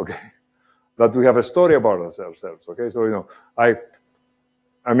are. Okay, that we have a story about ourselves. Okay, so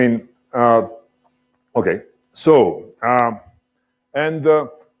I mean, okay, so and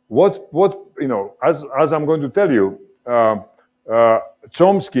what as I'm going to tell you,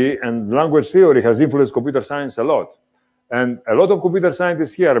 Chomsky and language theory has influenced computer science a lot, and a lot of computer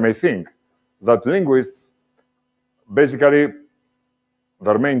scientists here may think that linguists basically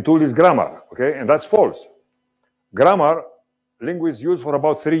their main tool is grammar. Okay, and that's false. Grammar linguists used for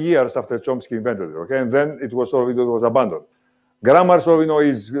about 3 years after Chomsky invented it. Okay, and then it was abandoned. Grammar,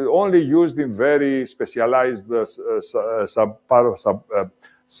 is only used in very specialized sub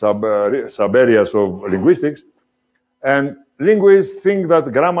areas of linguistics, and linguists think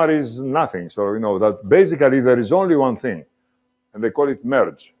that grammar is nothing. So that basically there is only one thing, and they call it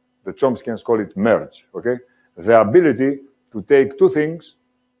merge. The Chomskyans call it merge. Okay, the ability to take two things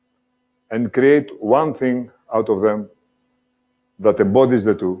and create one thing out of them that embodies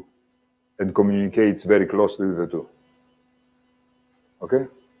the two and communicates very closely with the two. Okay?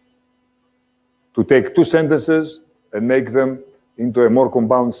 To take two sentences and make them into a more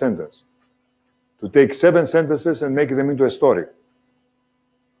compound sentence. To take 7 sentences and make them into a story.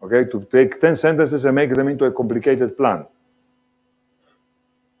 Okay? To take 10 sentences and make them into a complicated plan.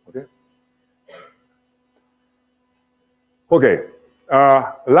 Okay? Okay.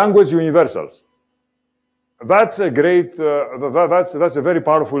 Language universals. That's a great, that's a very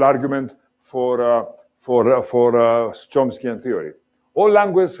powerful argument for Chomskyan theory. All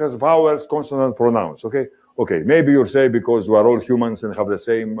language has vowels, consonant, pronouns. Okay, okay. Maybe you'll say because we are all humans and have the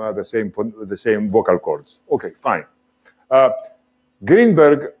same vocal cords. Okay, fine.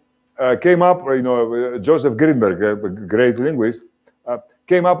 Greenberg came up. Joseph Greenberg, a great linguist,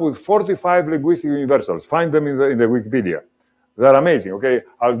 came up with 45 linguistic universals. Find them in the Wikipedia. They're amazing. Okay,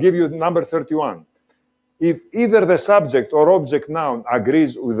 I'll give you number 31. If either the subject or object noun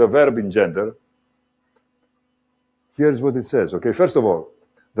agrees with the verb in gender, here's what it says. Okay, first of all,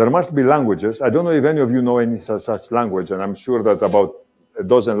 there must be languages. I don't know if any of you know any such language, and I'm sure that about a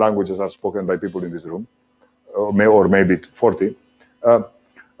dozen languages are spoken by people in this room, or maybe 40.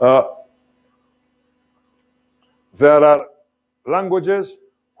 There are languages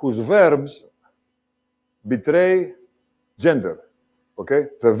whose verbs betray gender. Okay,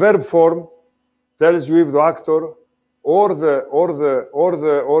 the verb form tells you if the actor or the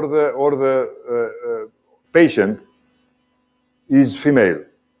patient is female.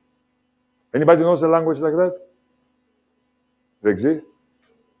 Anybody knows a language like that? They exist?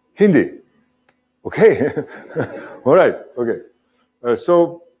 Hindi. Okay. All right. Okay.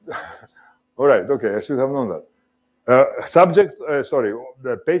 All right. Okay. I should have known that. Subject. Sorry.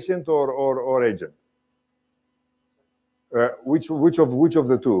 The patient or agent. Which of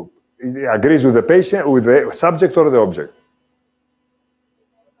the two agrees with the patient, with the subject or the object?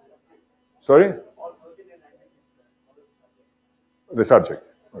 Sorry. The subject.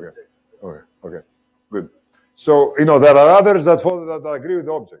 Okay. Okay. Okay. Good. So there are others that agree with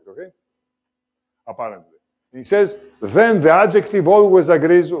the object. Okay. Apparently. He says, then the adjective always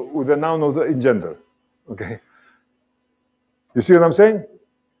agrees with the noun in gender. Okay. You see what I'm saying?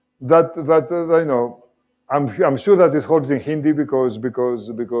 That I'm sure that it holds in Hindi because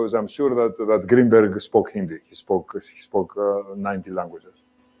I'm sure that Greenberg spoke Hindi. He spoke 90 languages.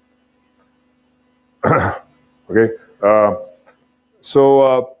 Okay.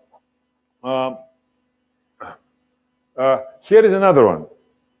 Here is another one.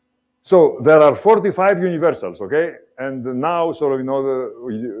 So there are 45 universals, okay? And now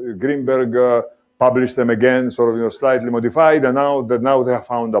Greenberg published them again, slightly modified, and now they have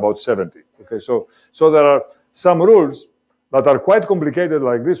found about 70. Okay, so there are some rules that are quite complicated,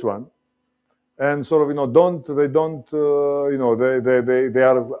 like this one, and they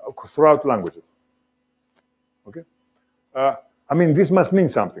are throughout languages. Okay, I mean, this must mean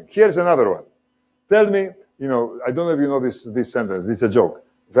something. Here's another one. Tell me, I don't know if you know this sentence. This is a joke.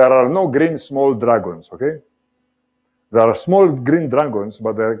 There are no green small dragons. Okay, there are small green dragons,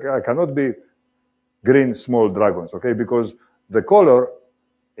 but there cannot be green small dragons, okay? Because the color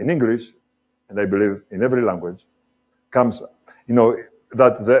in English, and I believe in every language, comes,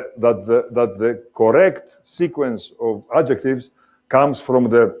 that the correct sequence of adjectives comes from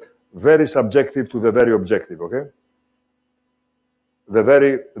the very subjective to the very objective, okay? The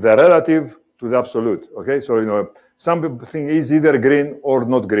relative to the absolute, okay? So, something is either green or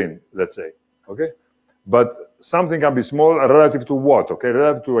not green, let's say, okay? But something can be small relative to what, okay?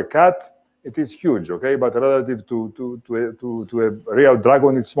 Relative to a cat, it is huge, okay? But relative to a real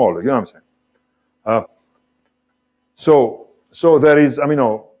dragon, it's small. You know what I'm saying? So there is,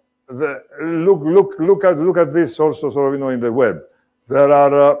 look at this also, in the web.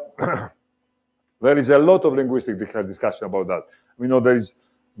 There is a lot of linguistic discussion about that.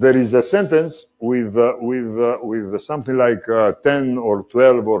 There is a sentence with something like 10 or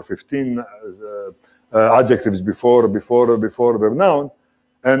 12 or 15 adjectives before the noun,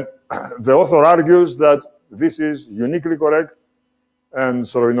 and the author argues that this is uniquely correct, and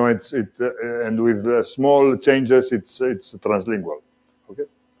and with small changes, it's translingual. Okay.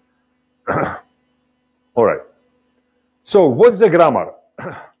 All right. So, what's the grammar?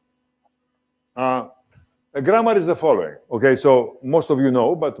 A grammar is the following. Okay, so most of you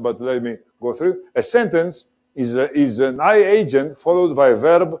know, but let me go through. A sentence is an I agent followed by a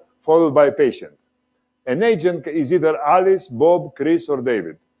verb followed by a patient. An agent is either Alice, Bob, Chris, or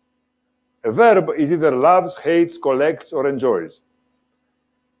David. A verb is either loves, hates, collects, or enjoys.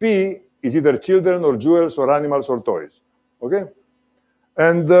 P is either children or jewels or animals or toys. Okay,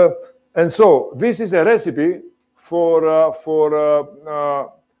 and so this is a recipe for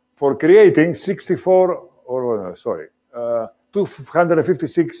creating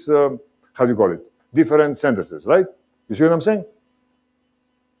 256 how do you call it? Different sentences, right? You see what I'm saying?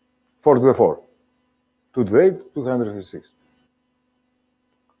 4 to the 4, 2 to the 8, 256.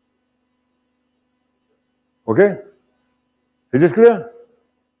 Okay? Is this clear?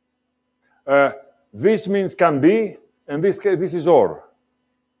 This means can be, and this is or.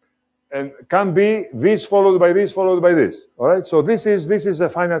 And can be this followed by this followed by this. All right? So this is a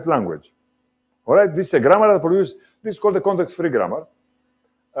finite language. All right? This is a grammar that produces, this is called the context-free grammar.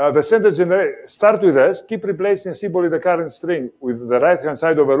 The sentence start with S, keep replacing a symbol in the current string with the right-hand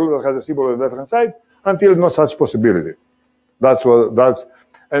side of a rule that has a symbol on the left-hand side until no such possibility.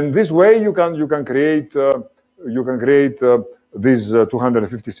 And this way you can create these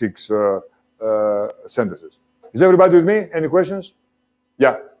 256 sentences. Is everybody with me? Any questions?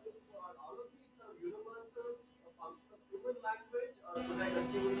 Yeah. So are all of these universals a function of human language, or could I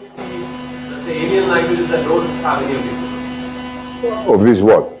consider it to be, let's say, alien languages that don't have any of these? Of these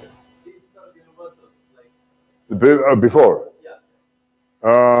what? These are universals, like before. yeah.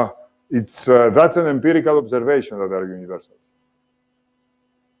 That's an empirical observation that are universal.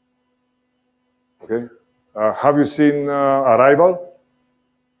 Okay, have you seen Arrival?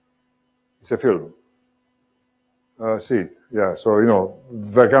 It's a film. See it, yeah. So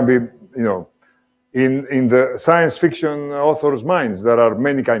there can be in the science fiction authors' minds there are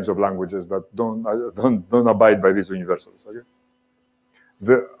many kinds of languages that don't abide by these universals. Okay.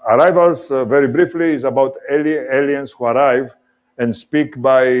 The Arrivals, very briefly, is about aliens who arrive and speak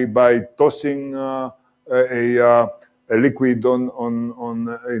by tossing a liquid on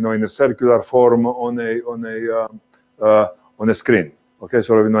in a circular form on a screen. Okay,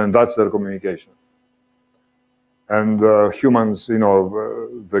 so and that's their communication. And humans,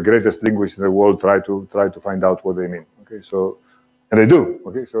 the greatest linguists in the world, try to find out what they mean. Okay, so and they do.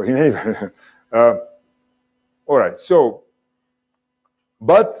 Okay, so all right. So,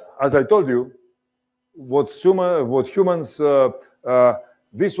 but as I told you, what humans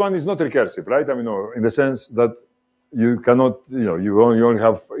this one is not recursive, right? I mean, in the sense that you cannot, you only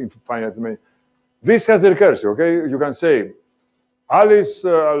have finite many. This has recursive. Okay, you can say Alice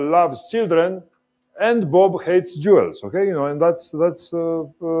loves children, and Bob hates jewels. Okay, and that's a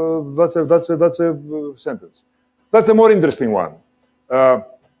sentence. That's a more interesting one.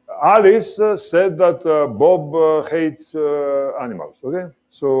 Alice said that Bob hates animals. Okay,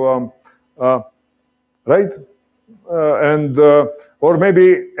 so right, and or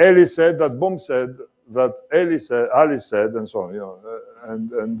maybe Ellie said that Bob said that Alice said, and so on.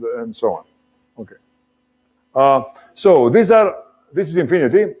 And so on. Okay. So this is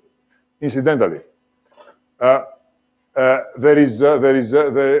infinity. Incidentally, there is a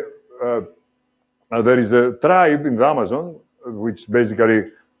tribe in the Amazon, which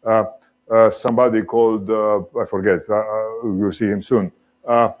basically somebody called I forget. You'll see him soon.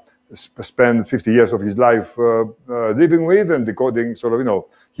 Spent 50 years of his life living with and decoding. Sort of,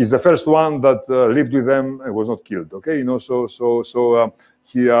 he's the first one that lived with them and was not killed. Okay, so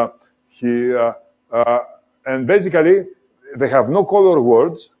he and basically they have no color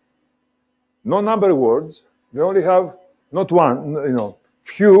words, no number words. They only have not one,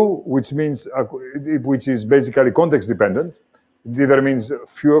 few, which means which is basically context dependent. It either means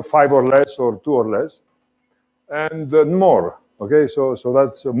few, 5 or less, or 2 or less, and more. Okay, so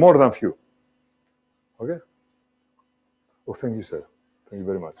that's more than few. Okay. Oh, thank you, sir. Thank you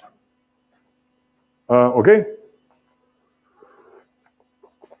very much. Okay.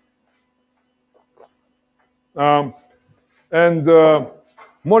 And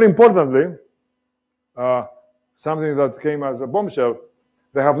more importantly, something that came as a bombshell,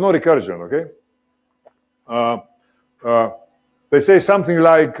 they have no recursion, okay? They say something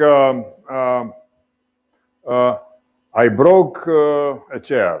like, I broke a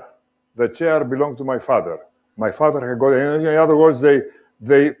chair. The chair belonged to my father. My father had got it. In other words, they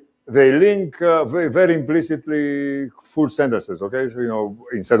link very implicitly full sentences, okay? So,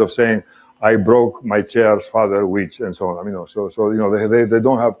 instead of saying, I broke my chair's father, which, and so on. I mean, so they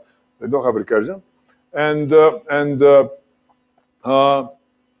don't have recursion. And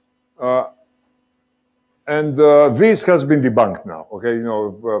this has been debunked now. Okay,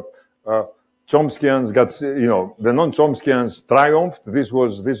 Chomskyians got, the non-Chomskyians triumphed. This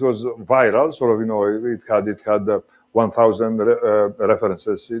was viral. Sort of, it had 1,000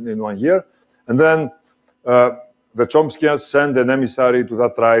 references in 1 year, and then the Chomskyians sent an emissary to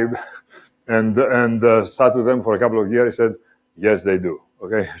that tribe, and sat with them for a couple of years. He said, yes, they do.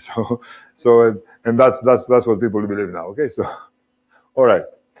 Okay, so and that's what people believe now. Okay, so all right.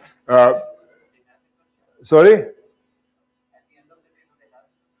 Sorry?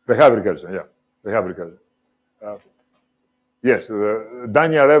 They have recursion, yeah. They have recursion. Yes,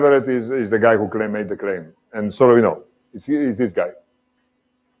 Daniel Everett is the guy who made the claim. And sort of, it's this guy.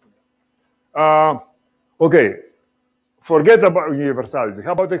 Okay, forget about universality.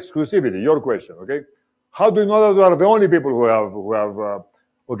 How about exclusivity? Your question, okay? How do you know that we are the only people who have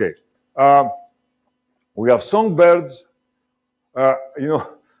okay. We have songbirds. I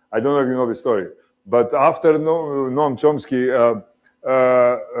don't know if you know the story, but after Noam Chomsky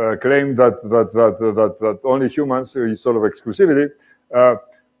claimed that only humans is sort of exclusivity,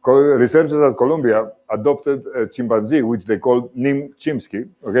 researchers at Columbia adopted a chimpanzee, which they called Nim Chimsky,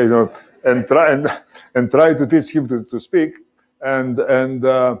 okay, and tried to teach him to speak, and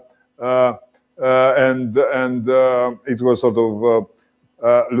it was sort of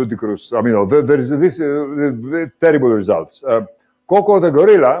ludicrous. I mean, there is this terrible results. Coco the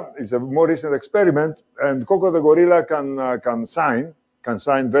gorilla is a more recent experiment, and Coco the gorilla can sign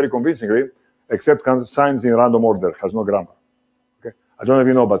very convincingly, except signs in random order, has no grammar. Okay, I don't know if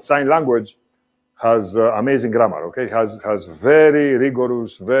you know, but sign language has amazing grammar. Okay, has very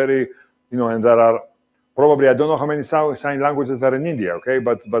rigorous, very and there are probably, I don't know how many sign languages there are in India. Okay,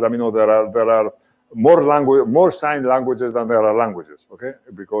 but I mean, there are more sign languages than there are languages. Okay,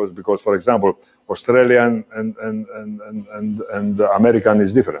 because for example, Australian and American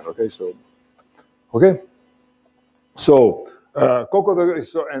is different. Okay, so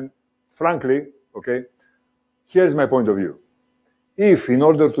and frankly, okay, here's my point of view. If in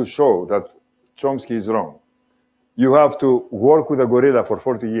order to show that Chomsky is wrong, you have to work with a gorilla for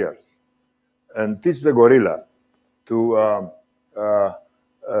 40 years and teach the gorilla to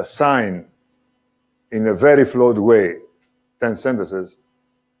sign in a very flawed way 10 sentences,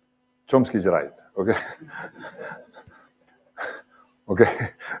 Chomsky is right, okay? Okay.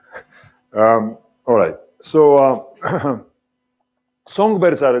 All right. So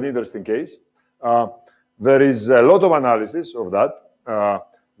songbirds are an interesting case. There is a lot of analysis of that.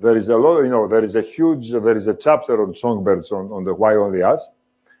 There is a lot, there is a chapter on songbirds on the Why Only Us.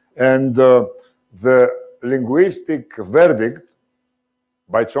 And the linguistic verdict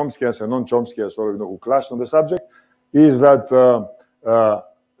by Chomskyans and non-Chomskyans, or who clashed on the subject, is that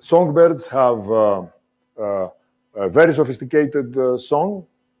songbirds have a very sophisticated song,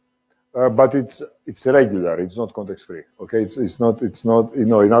 but it's regular. It's not context-free. Okay, it's not.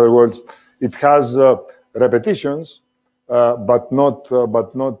 In other words, it has repetitions, but not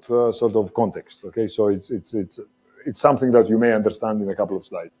sort of context. Okay, so it's something that you may understand in a couple of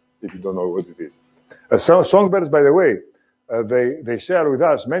slides if you don't know what it is. Songbirds, by the way, they share with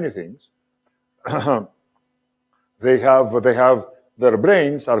us many things. They have their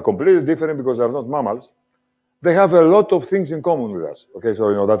brains are completely different because they're not mammals. They have a lot of things in common with us. Okay,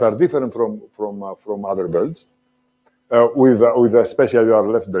 so that are different from other birds, with especially our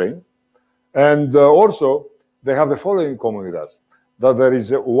left brain, and also they have the following in common with us: that there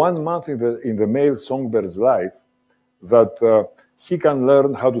is 1 month in the male songbird's life that he can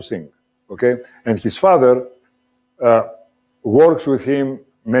learn how to sing. Okay, and his father works with him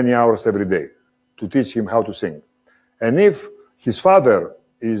many hours every day to teach him how to sing. And if his father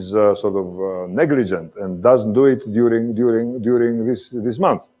is sort of negligent and doesn't do it during this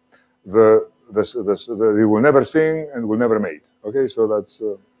month, he will never sing and will never mate. Okay, so that's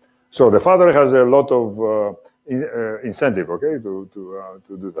so the father has a lot of incentive. Okay, to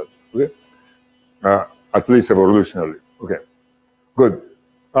do that. Okay, at least evolutionarily. Okay, good.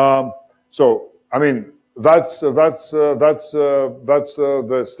 So I mean, that's the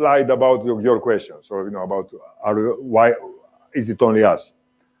slide about your question. So about why is it only us?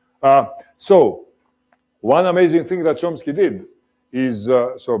 So one amazing thing that Chomsky did is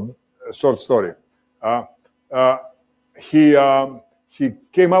so a short story. He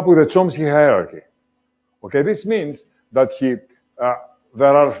came up with a Chomsky hierarchy. Okay, this means that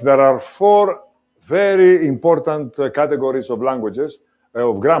there are 4 very important categories of languages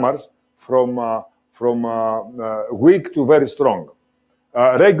of grammars from weak to very strong.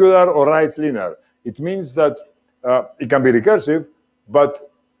 Regular or right linear. It means that it can be recursive, but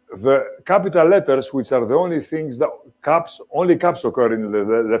the capital letters, which are the only things that only caps occur in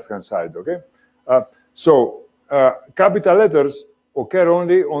the left-hand side. Okay, so capital letters occur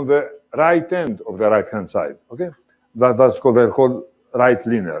only on the right end of the right-hand side. Okay, they're called right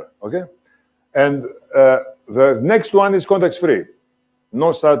linear. Okay, and the next one is context-free.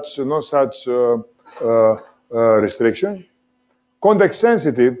 No such restriction.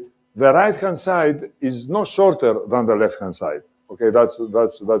 Context-sensitive. The right-hand side is no shorter than the left-hand side. Okay, that's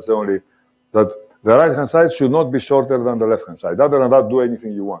the only, that the right-hand side should not be shorter than the left-hand side. Other than that, do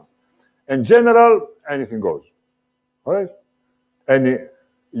anything you want. In general, anything goes. All right? And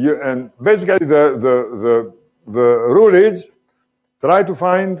basically the rule is try to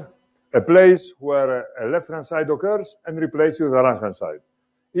find a place where a left-hand side occurs and replace it with a right-hand side.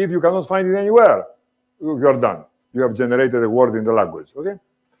 If you cannot find it anywhere, you're done. You have generated a word in the language. Okay?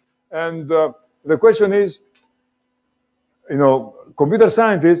 And the question is, computer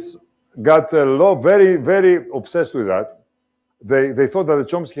scientists got very, very obsessed with that. They thought that the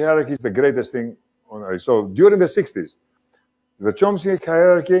Chomsky hierarchy is the greatest thing on earth. So during the 60s, the Chomsky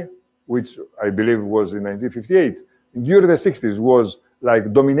hierarchy, which I believe was in 1958, during the 60s was like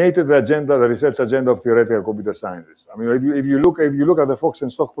dominated the agenda, the research agenda of theoretical computer scientists. I mean, if you look at the Fox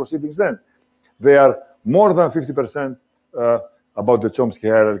and Stock proceedings, then they are more than 50% about the Chomsky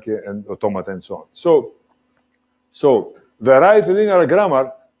hierarchy and automata and so on. So the right linear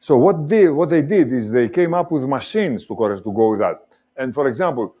grammar. So what they did is they came up with machines to go with that. And for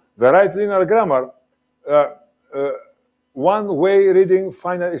example, the right linear grammar, one-way reading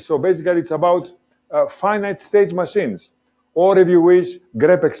finite. So basically, it's about finite state machines, or if you wish,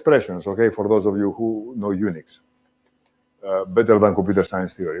 grep expressions. Okay, for those of you who know Unix, better than computer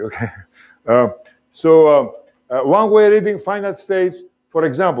science theory. Okay, one-way reading finite states. For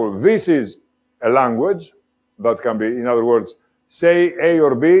example, this is a language that can be, in other words, say A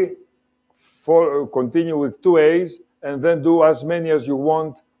or B, continue with 2 A's, and then do as many as you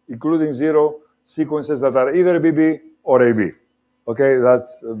want, including 0 sequences that are either BB or AB. Okay,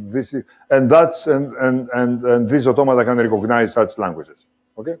 that's this is, and this automata can recognize such languages.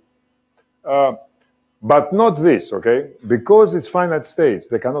 Okay, but not this. Okay, because it's finite states,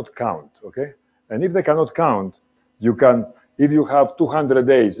 they cannot count. Okay, and if they cannot count, you can. If you have 200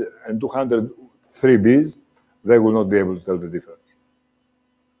 A's and 203 B's, they will not be able to tell the difference.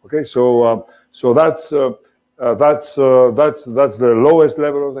 Okay, so that's the lowest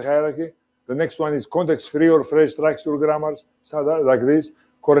level of the hierarchy. The next one is context-free or phrase structure grammars, like this,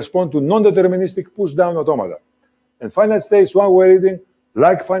 correspond to non-deterministic push-down automata. And finite states, one-way reading,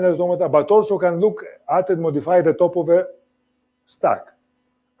 like finite automata, but also can look at and modify the top of a stack.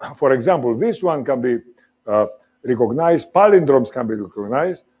 For example, this one can be recognized, palindromes can be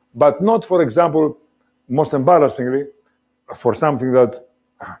recognized, but not, for example, most embarrassingly, for something that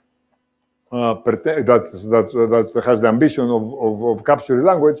that has the ambition of capturing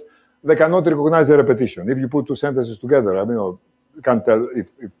language, they cannot recognize the repetition. If you put 2 sentences together, I mean, you can't tell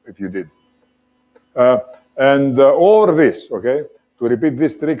if you did. Or this, okay? To repeat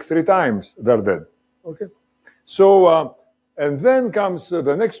this trick 3 times, they're dead. Okay? So, and then comes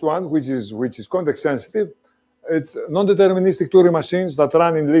the next one, which is context sensitive. It's non-deterministic Turing machines that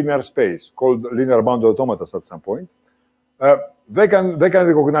run in linear space, called linear bounded automatas at some point. They can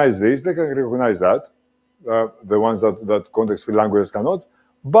recognize this, they can recognize that, the ones that context-free languages cannot,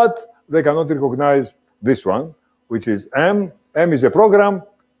 but they cannot recognize this one, which is M. M is a program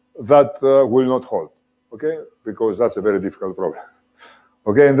that will not hold, okay? Because that's a very difficult problem.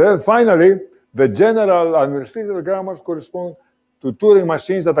 Okay, and then finally, the general unrestricted grammars correspond to Turing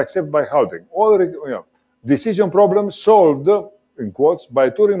machines that accept by halting. All decision problems solved, in quotes, by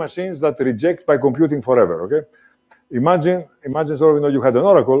Turing machines that reject by computing forever, okay? Imagine sort of, you had an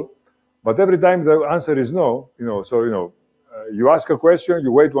oracle, but every time the answer is no, you ask a question,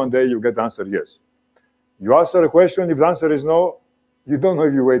 you wait 1 day, you get the answer yes. You answer a question, if the answer is no, you don't know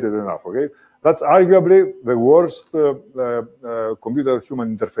if you waited enough, okay? That's arguably the worst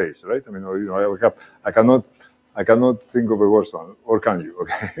computer-human interface, right? I mean, I cannot think of a worse one, or can you,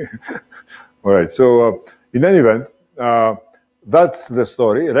 okay? All right, so in any event, that's the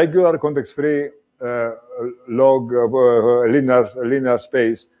story. Regular context-free log linear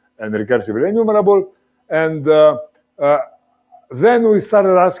space and recursively enumerable, and then we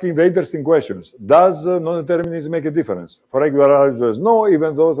started asking the interesting questions. Does non-determinism make a difference? For regular algebras, no,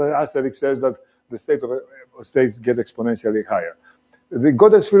 even though the asterisk says that the state of states get exponentially higher. The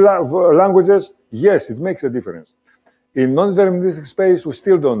context-free languages, yes, it makes a difference. In non-deterministic space, we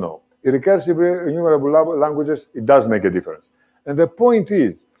still don't know. In recursively enumerable languages, it does make a difference. And the point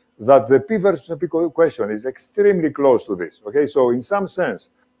is that the P versus P question is extremely close to this. Okay, so in some sense,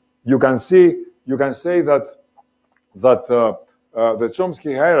 you can say that the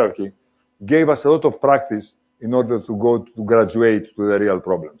Chomsky hierarchy gave us a lot of practice in order to graduate to the real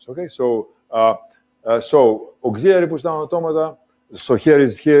problems. Okay, so auxiliary push-down automata. So here,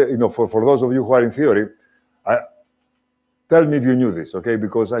 for those of you who are in theory, tell me if you knew this, okay?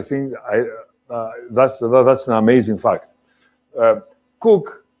 Because I think that's an amazing fact.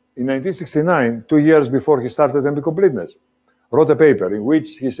 Cook, in 1969, 2 years before he started MB completeness, wrote a paper in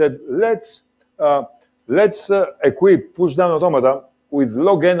which he said, let's equip push-down automata with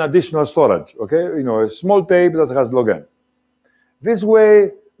log n additional storage, okay? A small tape that has log n. This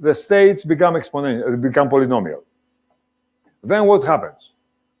way, the states become polynomial. Then what happens?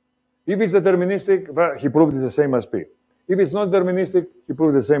 If it's deterministic, he proved it's the same as P. If it's not deterministic, he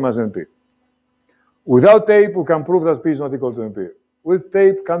proved the same as NP. Without tape, we can prove that P is not equal to NP. With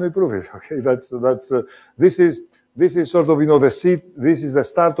tape, can we prove it? Okay, this is sort of the seed. This is the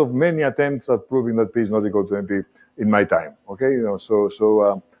start of many attempts at proving that P is not equal to NP in my time. Okay, in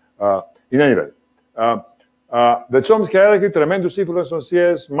any event, the Chomsky hierarchy, tremendous influence on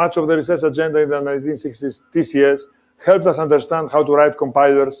CS. Much of the research agenda in the 1960s, TCS, helped us understand how to write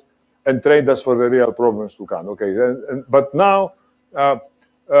compilers and trained us for the real problems to come. Okay, but now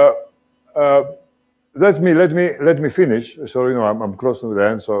let me finish. So I'm close to the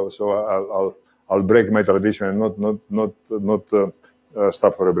end. So I'll break my tradition and not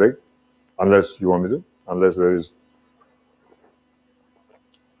stop for a break, unless you want me to. Unless there is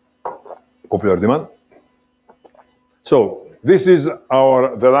popular demand. So this is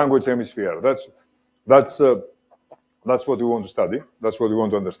the language hemisphere. That's what we want to study. That's what we want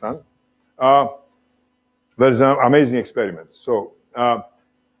to understand. There's an amazing experiment. So,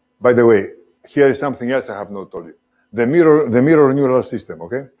 by the way, here is something else I have not told you. The mirror neural system,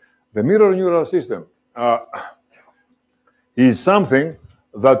 okay? The mirror neural system is something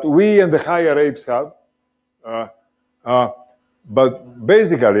that we and the higher apes have, but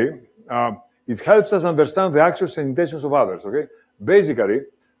basically, it helps us understand the actions and intentions of others, okay? Basically,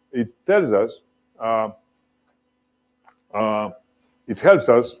 it tells us, it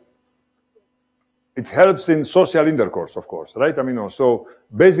helps in social intercourse, of course, right? I mean, so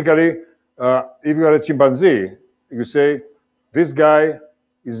basically, if you are a chimpanzee, you say, this guy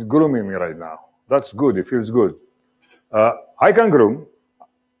is grooming me right now. That's good, it feels good. I can groom.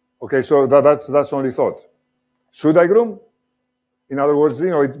 Okay, so that's only thought. Should I groom? In other words,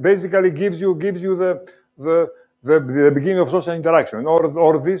 it basically gives you the beginning of social interaction, or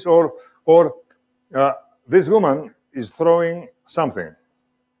this woman is throwing something.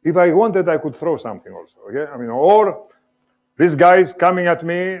 If I wanted, I could throw something also. Okay, I mean, or this guy is coming at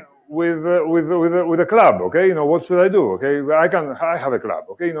me with a club. Okay, what should I do? Okay, I have a club.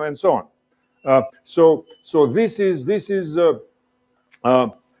 Okay, and so on. So this is the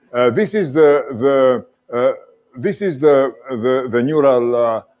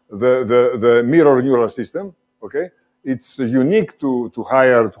neural the mirror neural system. Okay, it's unique to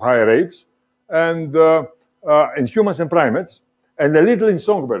higher apes and humans and primates, and a little in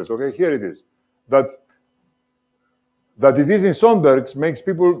songbirds. Okay, here it is. That it is in songbirds makes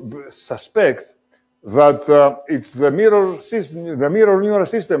people suspect that it's the mirror system, the mirror neural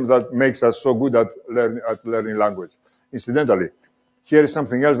system that makes us so good at learning language. Incidentally, here is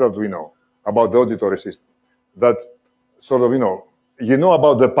something else that we know about the auditory system. That sort of, you know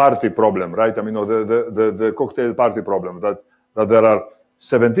about the party problem, right? I mean, the cocktail party problem, that there are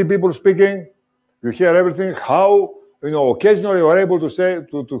 70 people speaking, you hear everything. How, occasionally you are able to say,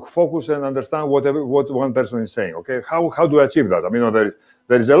 to focus and understand what one person is saying, okay? How do I achieve that? I mean,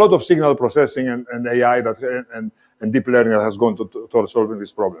 there is a lot of signal processing and AI and deep learning that has gone towards solving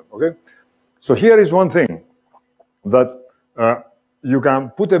this problem, okay? So here is one thing that you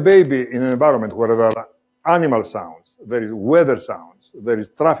can put a baby in an environment where there are animal sounds, there is weather sounds, there is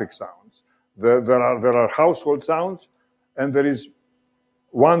traffic sounds, there are household sounds, and there is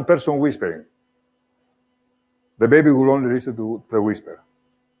one person whispering. The baby will only listen to the whisper.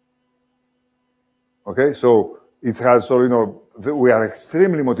 Okay, so it has, we are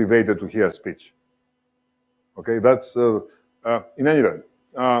extremely motivated to hear speech. Okay, that's in any event.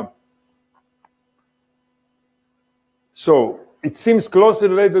 So it seems closely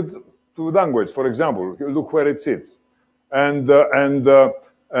related to language. For example, look where it sits, and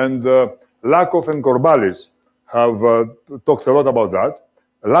Lakoff and Corbalis have talked a lot about that.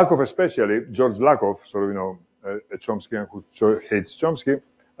 Lakoff, especially George Lakoff, so a Chomsky who hates Chomsky,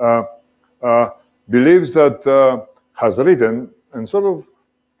 believes that has written, and sort of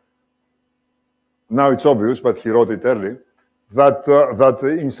now it's obvious, but he wrote it early, that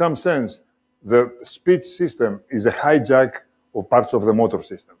in some sense the speech system is a hijack of parts of the motor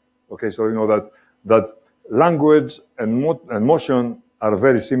system. Okay, so that language and motion are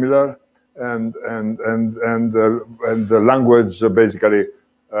very similar, and the language basically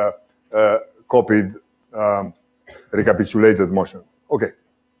copied recapitulated motion. Okay.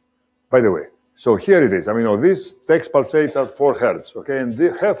 By the way, so here it is. I mean, this text pulsates at 4 hertz. Okay, and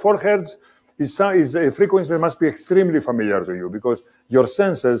the 4 hertz is a frequency that must be extremely familiar to you because your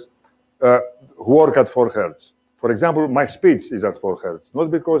senses work at 4 hertz. For example, my speech is at 4 hertz, not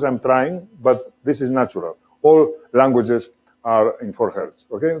because I'm trying, but this is natural. All languages are in 4 hertz.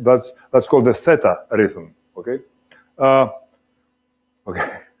 Okay, that's called the theta rhythm. Okay,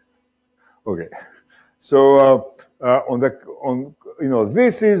 okay. So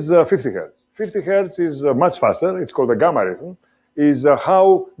this is 50 hertz. 50 hertz is much faster. It's called the gamma rhythm. Is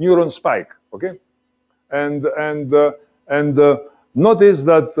how neurons spike. Okay, and notice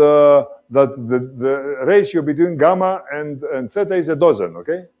that the ratio between gamma and theta is a dozen.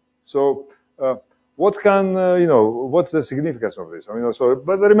 Okay, so what can what's the significance of this? I mean,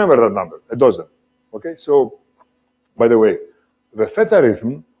 but remember that number, a dozen. Okay, so by the way, the theta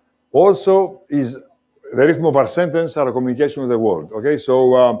rhythm also is the rhythm of our sentence, our communication with the world. Okay,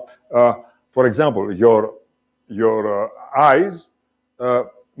 so for example, your eyes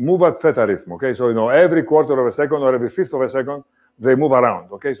move at theta rhythm. Okay, so every quarter of a second or every fifth of a second they move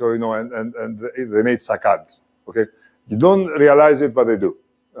around. Okay, so and they make saccades. Okay, you don't realize it, but they do.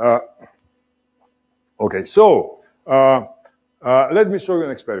 Okay, so let me show you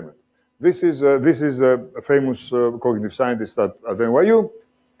an experiment. This is a famous cognitive scientist at NYU,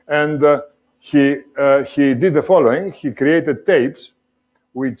 and he did the following. He created tapes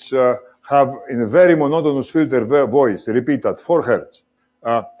which have, in a very monotonous filter voice, repeat at 4 hertz,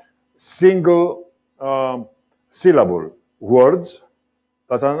 single syllable words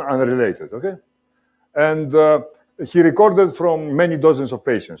that are unrelated, okay? And he recorded from many dozens of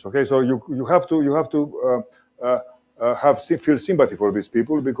patients, okay? So you have to feel sympathy for these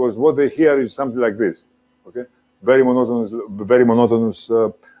people, because what they hear is something like this, okay? Very monotonous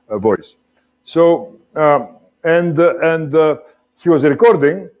voice. So, he was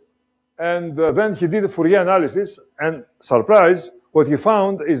recording, and then he did a Fourier analysis, and surprise, what he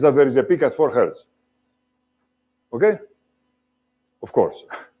found is that there is a peak at 4 Hertz. Okay? Of course.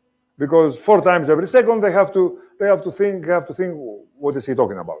 Because 4 times every second, they have to think, what is he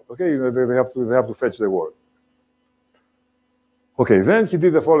talking about? Okay? They have to fetch the word. Okay, then he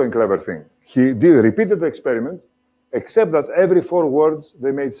did the following clever thing. He repeated the experiment, except that every 4 words,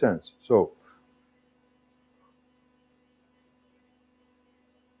 they made sense. So,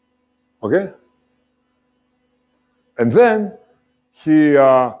 okay? And then he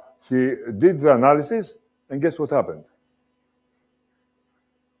did the analysis, and guess what happened?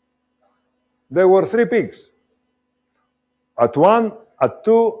 There were 3 peaks. At 1, at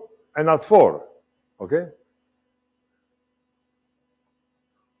 2, and at 4. Okay?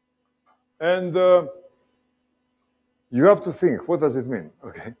 And you have to think, what does it mean?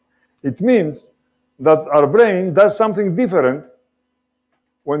 Okay? It means that our brain does something different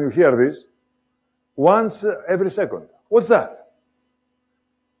when you hear this once every second. What's that?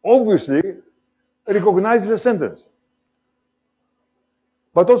 Obviously, recognizes a sentence,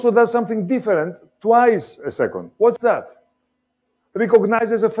 but also does something different twice a second. What's that?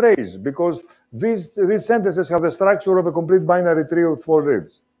 Recognizes a phrase, because these sentences have the structure of a complete binary tree with 4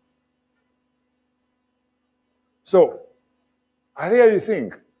 ribs. So, I really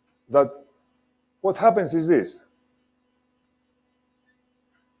think that what happens is this.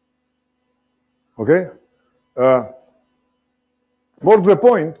 Okay? More to the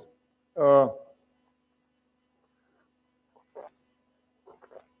point,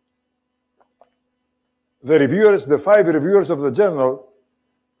 the 5 reviewers of the journal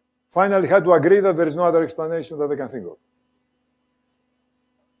finally had to agree that there is no other explanation that they can think of.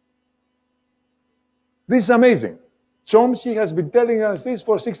 This is amazing. Chomsky has been telling us this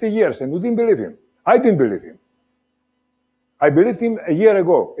for 60 years, and we didn't believe him. I didn't believe him. I believed him a year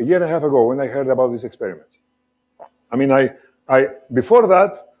and a half ago, when I heard about this experiment. I mean, before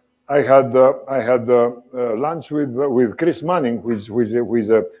that, I had lunch with Chris Manning, who is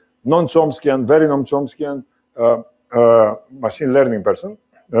a non-Chomskyan, very non-Chomskyan machine learning person,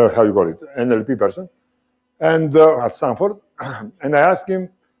 how you call it, NLP person, and at Stanford. And I asked him,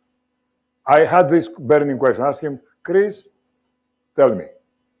 I had this burning question. I asked him, Chris, tell me,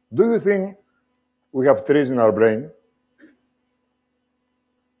 do you think we have trees in our brain?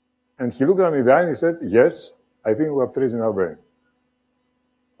 And he looked at me in the eye and he said, yes, I think we have trees in our brain.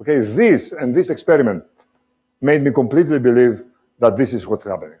 Okay, this experiment made me completely believe that this is what's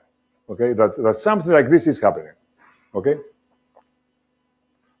happening. Okay, that something like this is happening. Okay?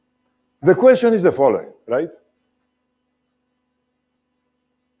 The question is the following, right?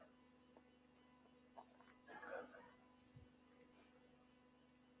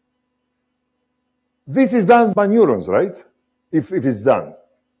 This is done by neurons, right? If it's done.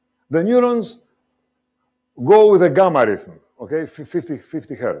 The neurons go with a gamma rhythm, okay,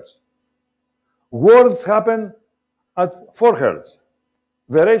 50 hertz. Words happen at 4 hertz.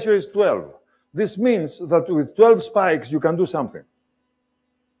 The ratio is 12. This means that with 12 spikes, you can do something.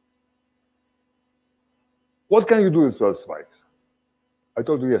 What can you do with 12 spikes? I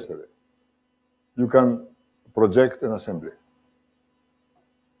told you yesterday. You can project an assembly.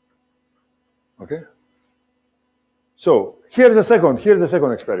 Okay? So here's the second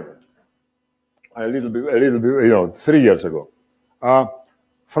experiment. A little bit, 3 years ago.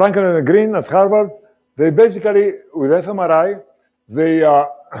 Franklin and Green at Harvard, they basically, with fMRI,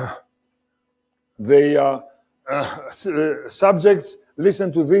 subjects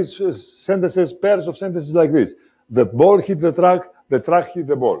listen to these sentences, pairs of sentences like this. The ball hit the track hit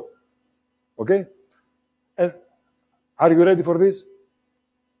the ball. Okay? And are you ready for this?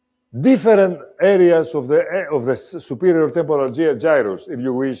 Different areas of the superior temporal gyrus, if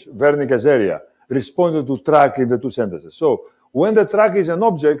you wish, Wernicke's area, responded to track in the 2 sentences. So when the track is an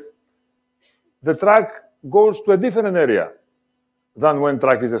object, the track goes to a different area than when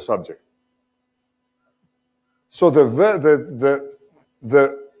track is a subject. So the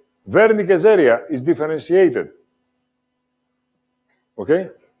Wernicke's area is differentiated. Okay?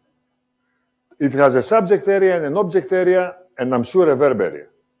 It has a subject area and an object area, and I'm sure a verb area.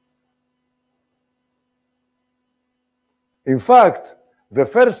 In fact, the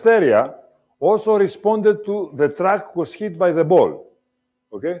first area also responded to the track was hit by the ball.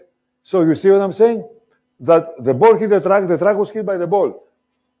 Okay? So you see what I'm saying? That the ball hit the track was hit by the ball.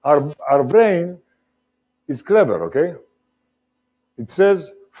 our brain is clever, okay? It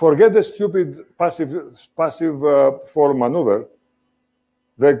says, forget the stupid passive form maneuver.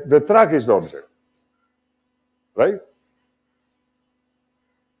 The track is the object, right?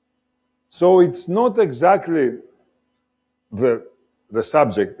 So it's not exactly the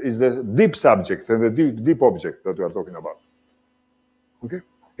subject, it's the deep subject and the deep object that we are talking about. Okay?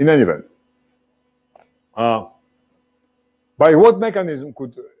 In any event. By what mechanism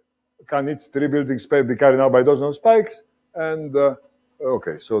can its rebuilding spell be carried out by dozens of spikes? And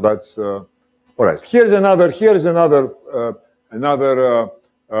okay, so that's all right. Here's another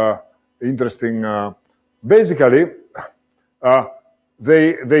interesting. Basically,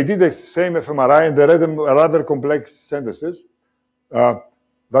 they did the same fMRI and they read them rather complex sentences.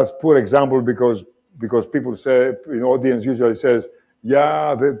 That's poor example because people say, audience usually says,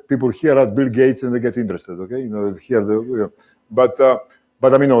 yeah, the people hear at Bill Gates and they get interested. Okay,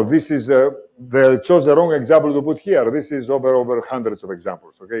 but I mean, this is they chose the wrong example to put here. This is over hundreds of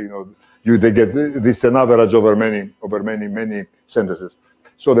examples. Okay, they get this an average over many sentences.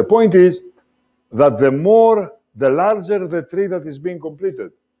 So the point is that the larger the tree that is being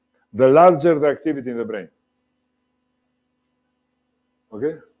completed, the larger the activity in the brain.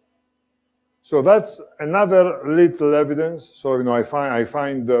 Okay, so that's another little evidence. So I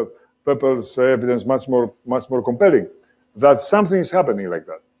find Pepper's evidence much more compelling that something is happening like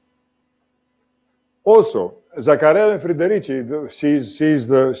that. Also, Zaccarella and Friderici,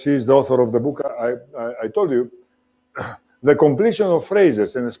 she's the author of the book I told you. The completion of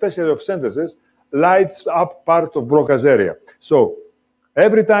phrases and especially of sentences lights up part of Broca's area. So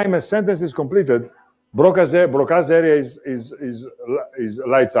every time a sentence is completed, Broca's area is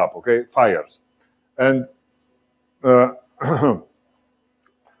lights up, okay, fires, and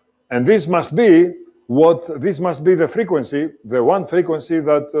and this must be the frequency, the one frequency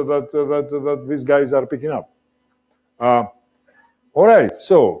that these guys are picking up. All right,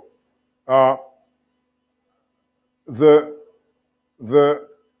 so the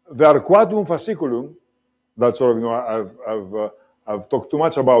arcuatum fasciculum, that's all I've talked too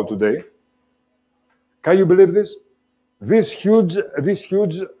much about today. Can you believe this? This huge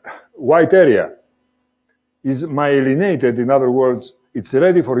white area is myelinated. In other words, it's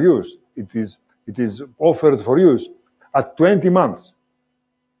ready for use. It is offered for use at 20 months.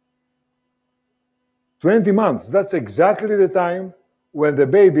 20 months, that's exactly the time when the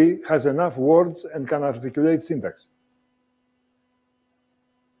baby has enough words and can articulate syntax.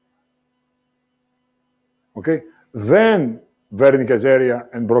 Okay? Then Wernicke's area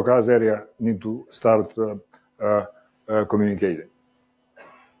and Broca's area need to start communicating.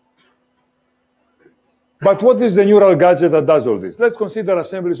 But what is the neural gadget that does all this? Let's consider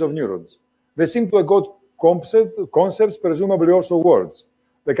assemblies of neurons. They seem to have got concepts, presumably also words.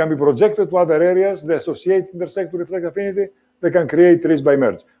 They can be projected to other areas, they associate, intersect, to reflect affinity, they can create trees by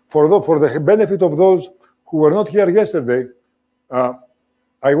merge. For the benefit of those who were not here yesterday,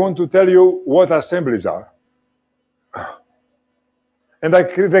 I want to tell you what assemblies are. And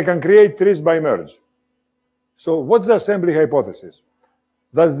they can create trees by merge. So what's the assembly hypothesis?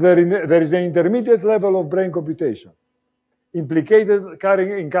 That there is an intermediate level of brain computation implicated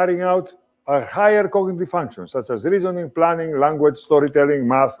in carrying out a higher cognitive functions, such as reasoning, planning, language, storytelling,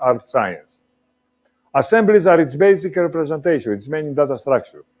 math, art, science. Assemblies are its basic representation, its main data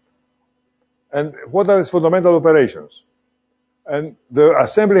structure. And what are its fundamental operations? And the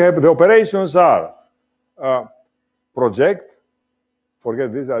operations are project,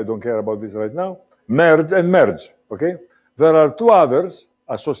 forget this, I don't care about this right now, merge and merge, okay? There are two others,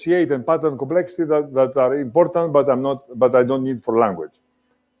 associate and pattern complexity, that are important, but I don't need for language,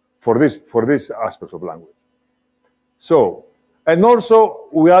 for this aspect of language. So, and also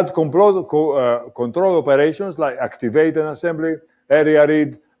we add control operations like activate an assembly, area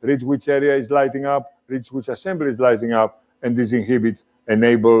read which area is lighting up, read which assembly is lighting up, and disinhibit,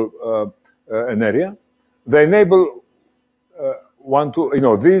 enable an area. They enable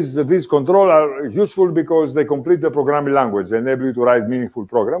these control are useful because they complete the programming language. They enable you to write meaningful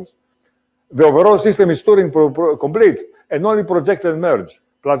programs. The overall system is Turing complete, and only project and merge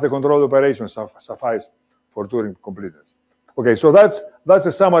plus the control operations suffice for Turing completeness. Okay, so that's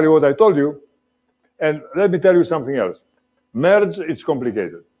a summary of what I told you. And let me tell you something else. Merge is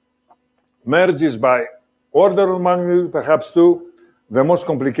complicated. Merge is by order of magnitude, perhaps two, the most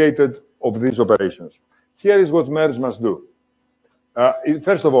complicated of these operations. Here is what merge must do.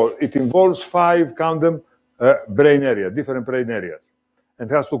 First of all, it involves 5, count them, brain areas, different brain areas. And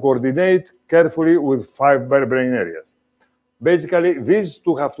has to coordinate carefully with 5 brain areas. Basically, these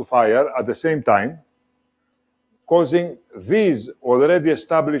two have to fire at the same time, causing these already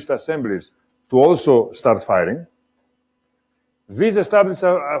established assemblies to also start firing. These established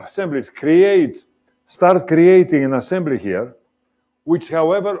assemblies start creating an assembly here, which,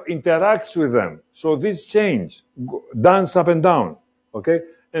 however, interacts with them. So these change, dance up and down, okay?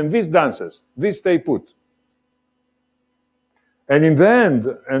 And these dances, these stay put. And in the end,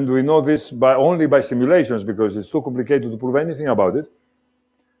 and we know this only by simulations because it's too complicated to prove anything about it,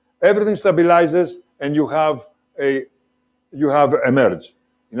 everything stabilizes and you have a merge.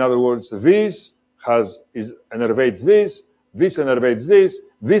 In other words, this innervates this, this innervates this,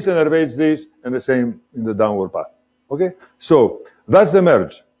 this innervates this, and the same in the downward path. Okay? So that's the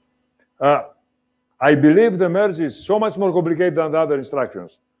merge. I believe the merge is so much more complicated than the other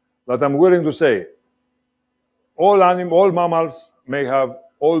instructions that I'm willing to say all mammals may have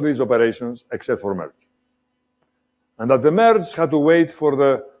all these operations except for merge. And that the merge had to wait for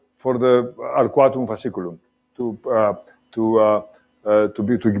the arcuatum fasciculum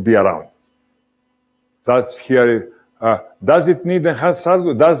to be around. That's here. Does it need enhanced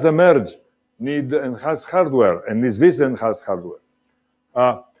hardware? Does the merge need enhanced hardware? And is this enhanced hardware?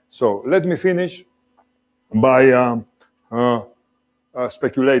 So let me finish by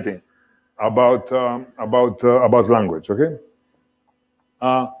speculating about language. Okay,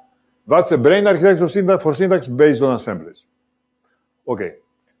 that's a brain architecture for syntax based on assemblies. Okay,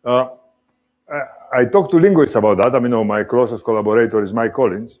 I talked to linguists about that. I mean, my closest collaborator is Mike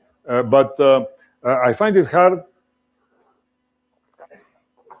Collins, but I find it hard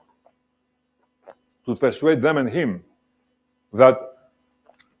to persuade them and him that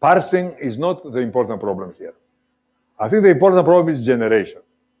parsing is not the important problem here. I think the important problem is generation.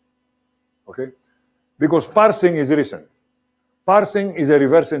 Okay? Because parsing is recent. Parsing is a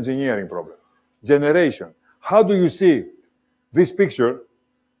reverse engineering problem. Generation. How do you see this picture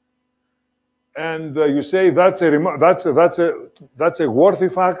and you say that's a worthy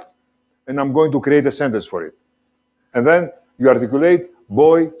fact and I'm going to create a sentence for it. And then you articulate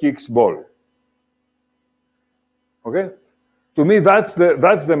boy kicks ball. Okay? To me, that's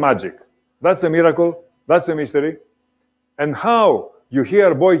the magic. That's the miracle. That's the mystery. And how you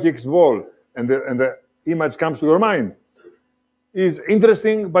hear boy kicks ball and the image comes to your mind is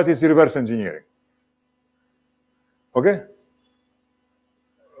interesting, but it's reverse engineering. Okay?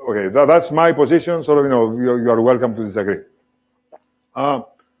 Okay, that's my position. So, you are welcome to disagree.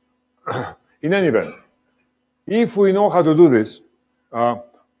 In any event, if we know how to do this,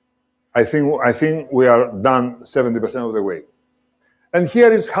 I think we are done 70% of the way. And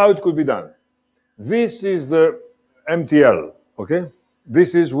here is how it could be done. This is the MTL, okay?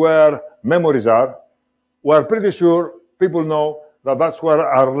 This is where memories are. We're pretty sure people know that that's where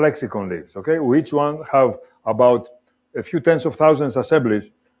our lexicon lives, okay? We each one have about a few tens of thousands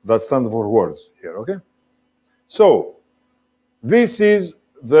assemblies that stand for words here, okay? So, this is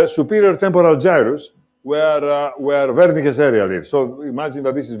the superior temporal gyrus where Wernicke's area lives. So imagine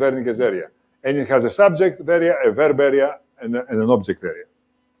that this is Wernicke's area. And it has a subject area, a verb area, and an object area.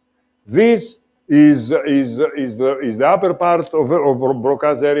 This is the upper part of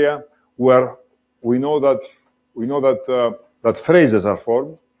Broca's area where we know that phrases are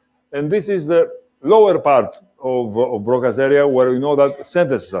formed. And this is the lower part of Broca's area where we know that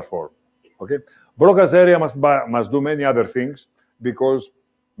sentences are formed. Okay? Broca's area must do many other things because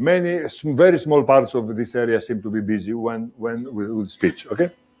many very small parts of this area seem to be busy with speech.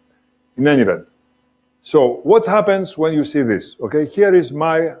 Okay? In any event. So what happens when you see this? Okay, here is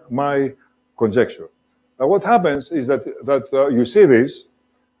my conjecture. Now what happens is that you see this,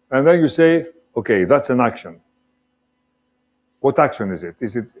 and then you say, okay, that's an action. What action is it?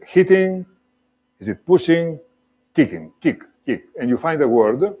 Is it hitting? Is it pushing? Kicking, kick, and you find a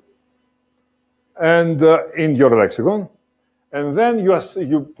word, and in your lexicon, and then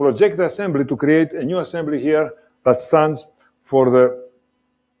you project the assembly to create a new assembly here that stands for the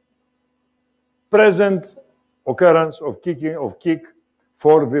present occurrence of kick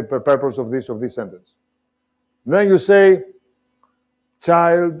for the purpose of this sentence. Then you say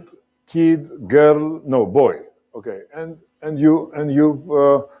child, kid, girl, no, boy. Okay, and you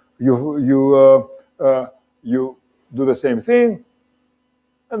do the same thing,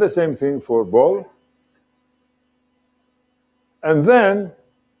 and the same thing for ball. And then,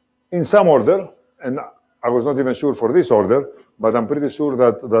 in some order, and I was not even sure for this order, but I'm pretty sure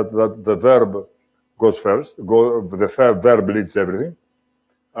that the verb goes first. The verb leads everything.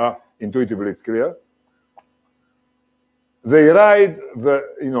 Intuitively, it's clear. They ride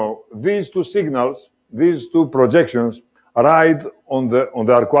these two signals, these two projections, ride on the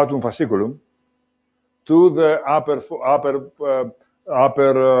arcuatum fasciculum to the upper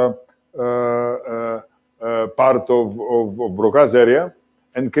part of Brocas area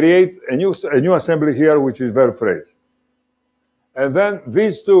and create a new assembly here, which is verb phrase. And then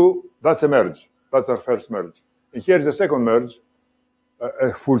these two, that's a merge. That's our first merge. And here's the second merge.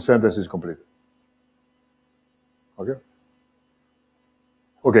 A full sentence is completed. Okay?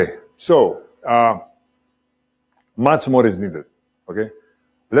 Okay, so much more is needed. Okay?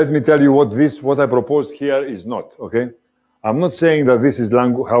 Let me tell you what I propose here is not. Okay? I'm not saying that this is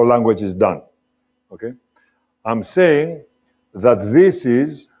how language is done. Okay? I'm saying that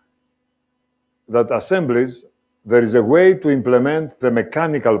that assemblies, there is a way to implement the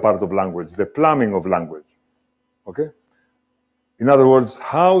mechanical part of language, the plumbing of language. Okay? In other words,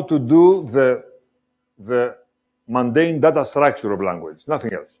 how to do the mundane data structure of language,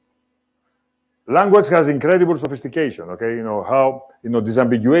 nothing else. Language has incredible sophistication, okay? You know, how,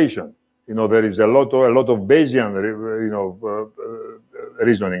 disambiguation. There is a lot of Bayesian,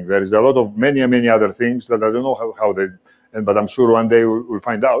 reasoning. There is a lot of many other things that I don't know how they, but I'm sure one day we'll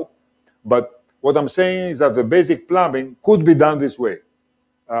find out. But what I'm saying is that the basic plumbing could be done this way.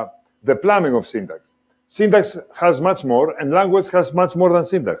 The plumbing of syntax. Syntax has much more, and language has much more than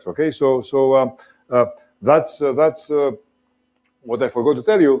syntax, okay? So that's what I forgot to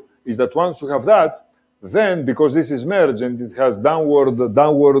tell you, is that once you have that, then, because this is merged and it has downward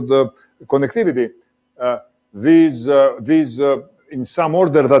connectivity, these in some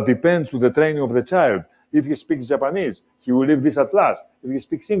order that depends on the training of the child. If he speaks Japanese, he will leave this at last. If he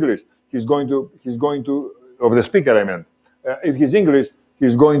speaks English, he's going to of the speaker, I meant. If he's English,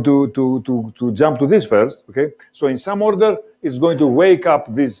 he's going to jump to this first, okay? So in some order, it's going to wake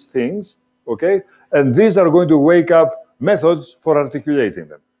up these things, okay? And these are going to wake up methods for articulating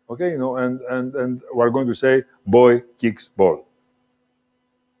them, okay? And we're going to say, boy kicks ball.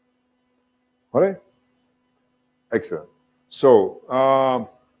 All right? Excellent. So,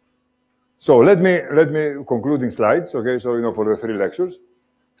 let me conclude in slides, okay? So, for the 3 lectures.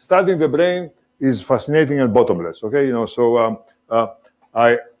 Studying the brain is fascinating and bottomless, okay? So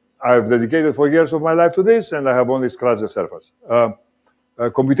I've dedicated 4 years of my life to this, and I have only scratched the surface.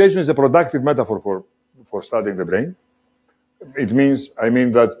 Computation is a productive metaphor for studying the brain. It means,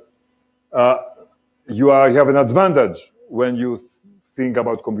 that you have an advantage when you think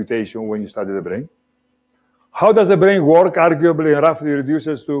about computation when you study the brain. How does the brain work? Arguably and roughly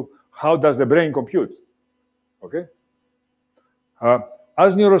reduces to how does the brain compute? Okay.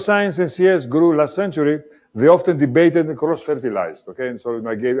 As neuroscience and CS grew last century, they often debated and cross-fertilized. Okay, and so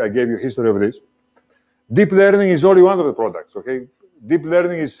I gave you a history of this. Deep learning is only one of the products. Okay, deep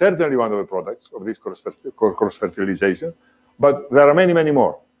learning is certainly one of the products of this cross-fertilization, but there are many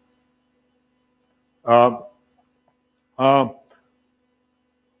more.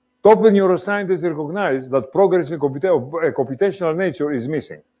 Top neuroscientists recognize that progress in computational nature is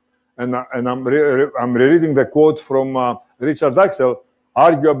missing. And I'm rereading the quote from Richard Axel,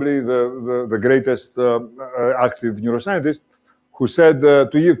 arguably the greatest active neuroscientist, who said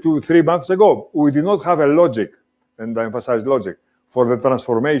to you 3 months ago, we did not have a logic, and I emphasize logic, for the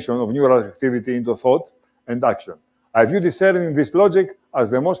transformation of neural activity into thought and action. I view discerning this logic as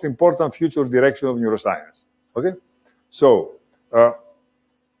the most important future direction of neuroscience. Okay? So,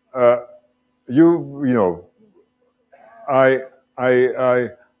 he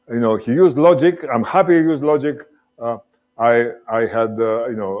used logic. I'm happy he used logic.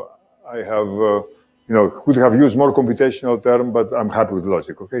 Could have used more computational term, but I'm happy with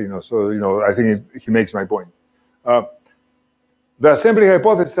logic. Okay, I think he makes my point. The assembly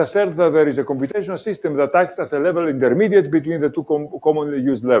hypothesis asserts that there is a computational system that acts as a level intermediate between the two commonly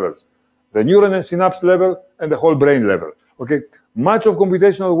used levels, the neuron and synapse level and the whole brain level. Okay, much of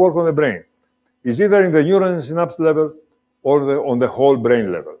computational work on the brain is either in the neuron and synapse level or on the whole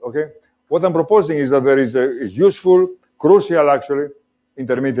brain level. Okay, what I'm proposing is that there is a useful, crucial, actually,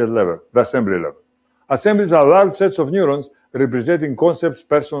 intermediate level, the assembly level. Assemblies are large sets of neurons representing concepts,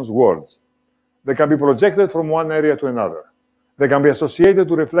 persons, words. They can be projected from one area to another. They can be associated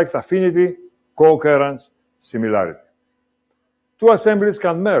to reflect affinity, co-occurrence, similarity. Two assemblies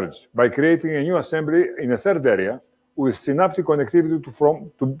can merge by creating a new assembly in a third area with synaptic connectivity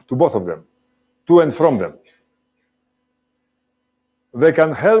to both of them, to and from them. They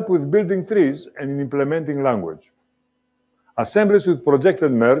can help with building trees and in implementing language. Assemblies with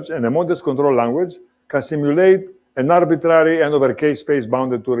projected merge and a modest control language can simulate an arbitrary and over k-space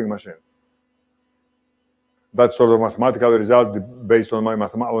bounded Turing machine. That's sort of mathematical result based on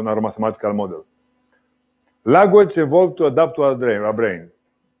our mathematical model. Language evolved to adapt to our brain.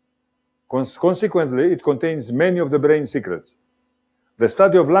 Consequently, it contains many of the brain's secrets. The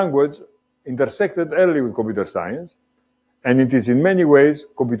study of language intersected early with computer science, and it is in many ways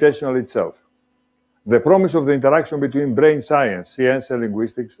computational itself. the promise of the interaction between brain science, science, and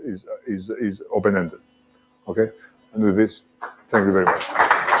linguistics is open-ended. Okay? And with this, thank you very much.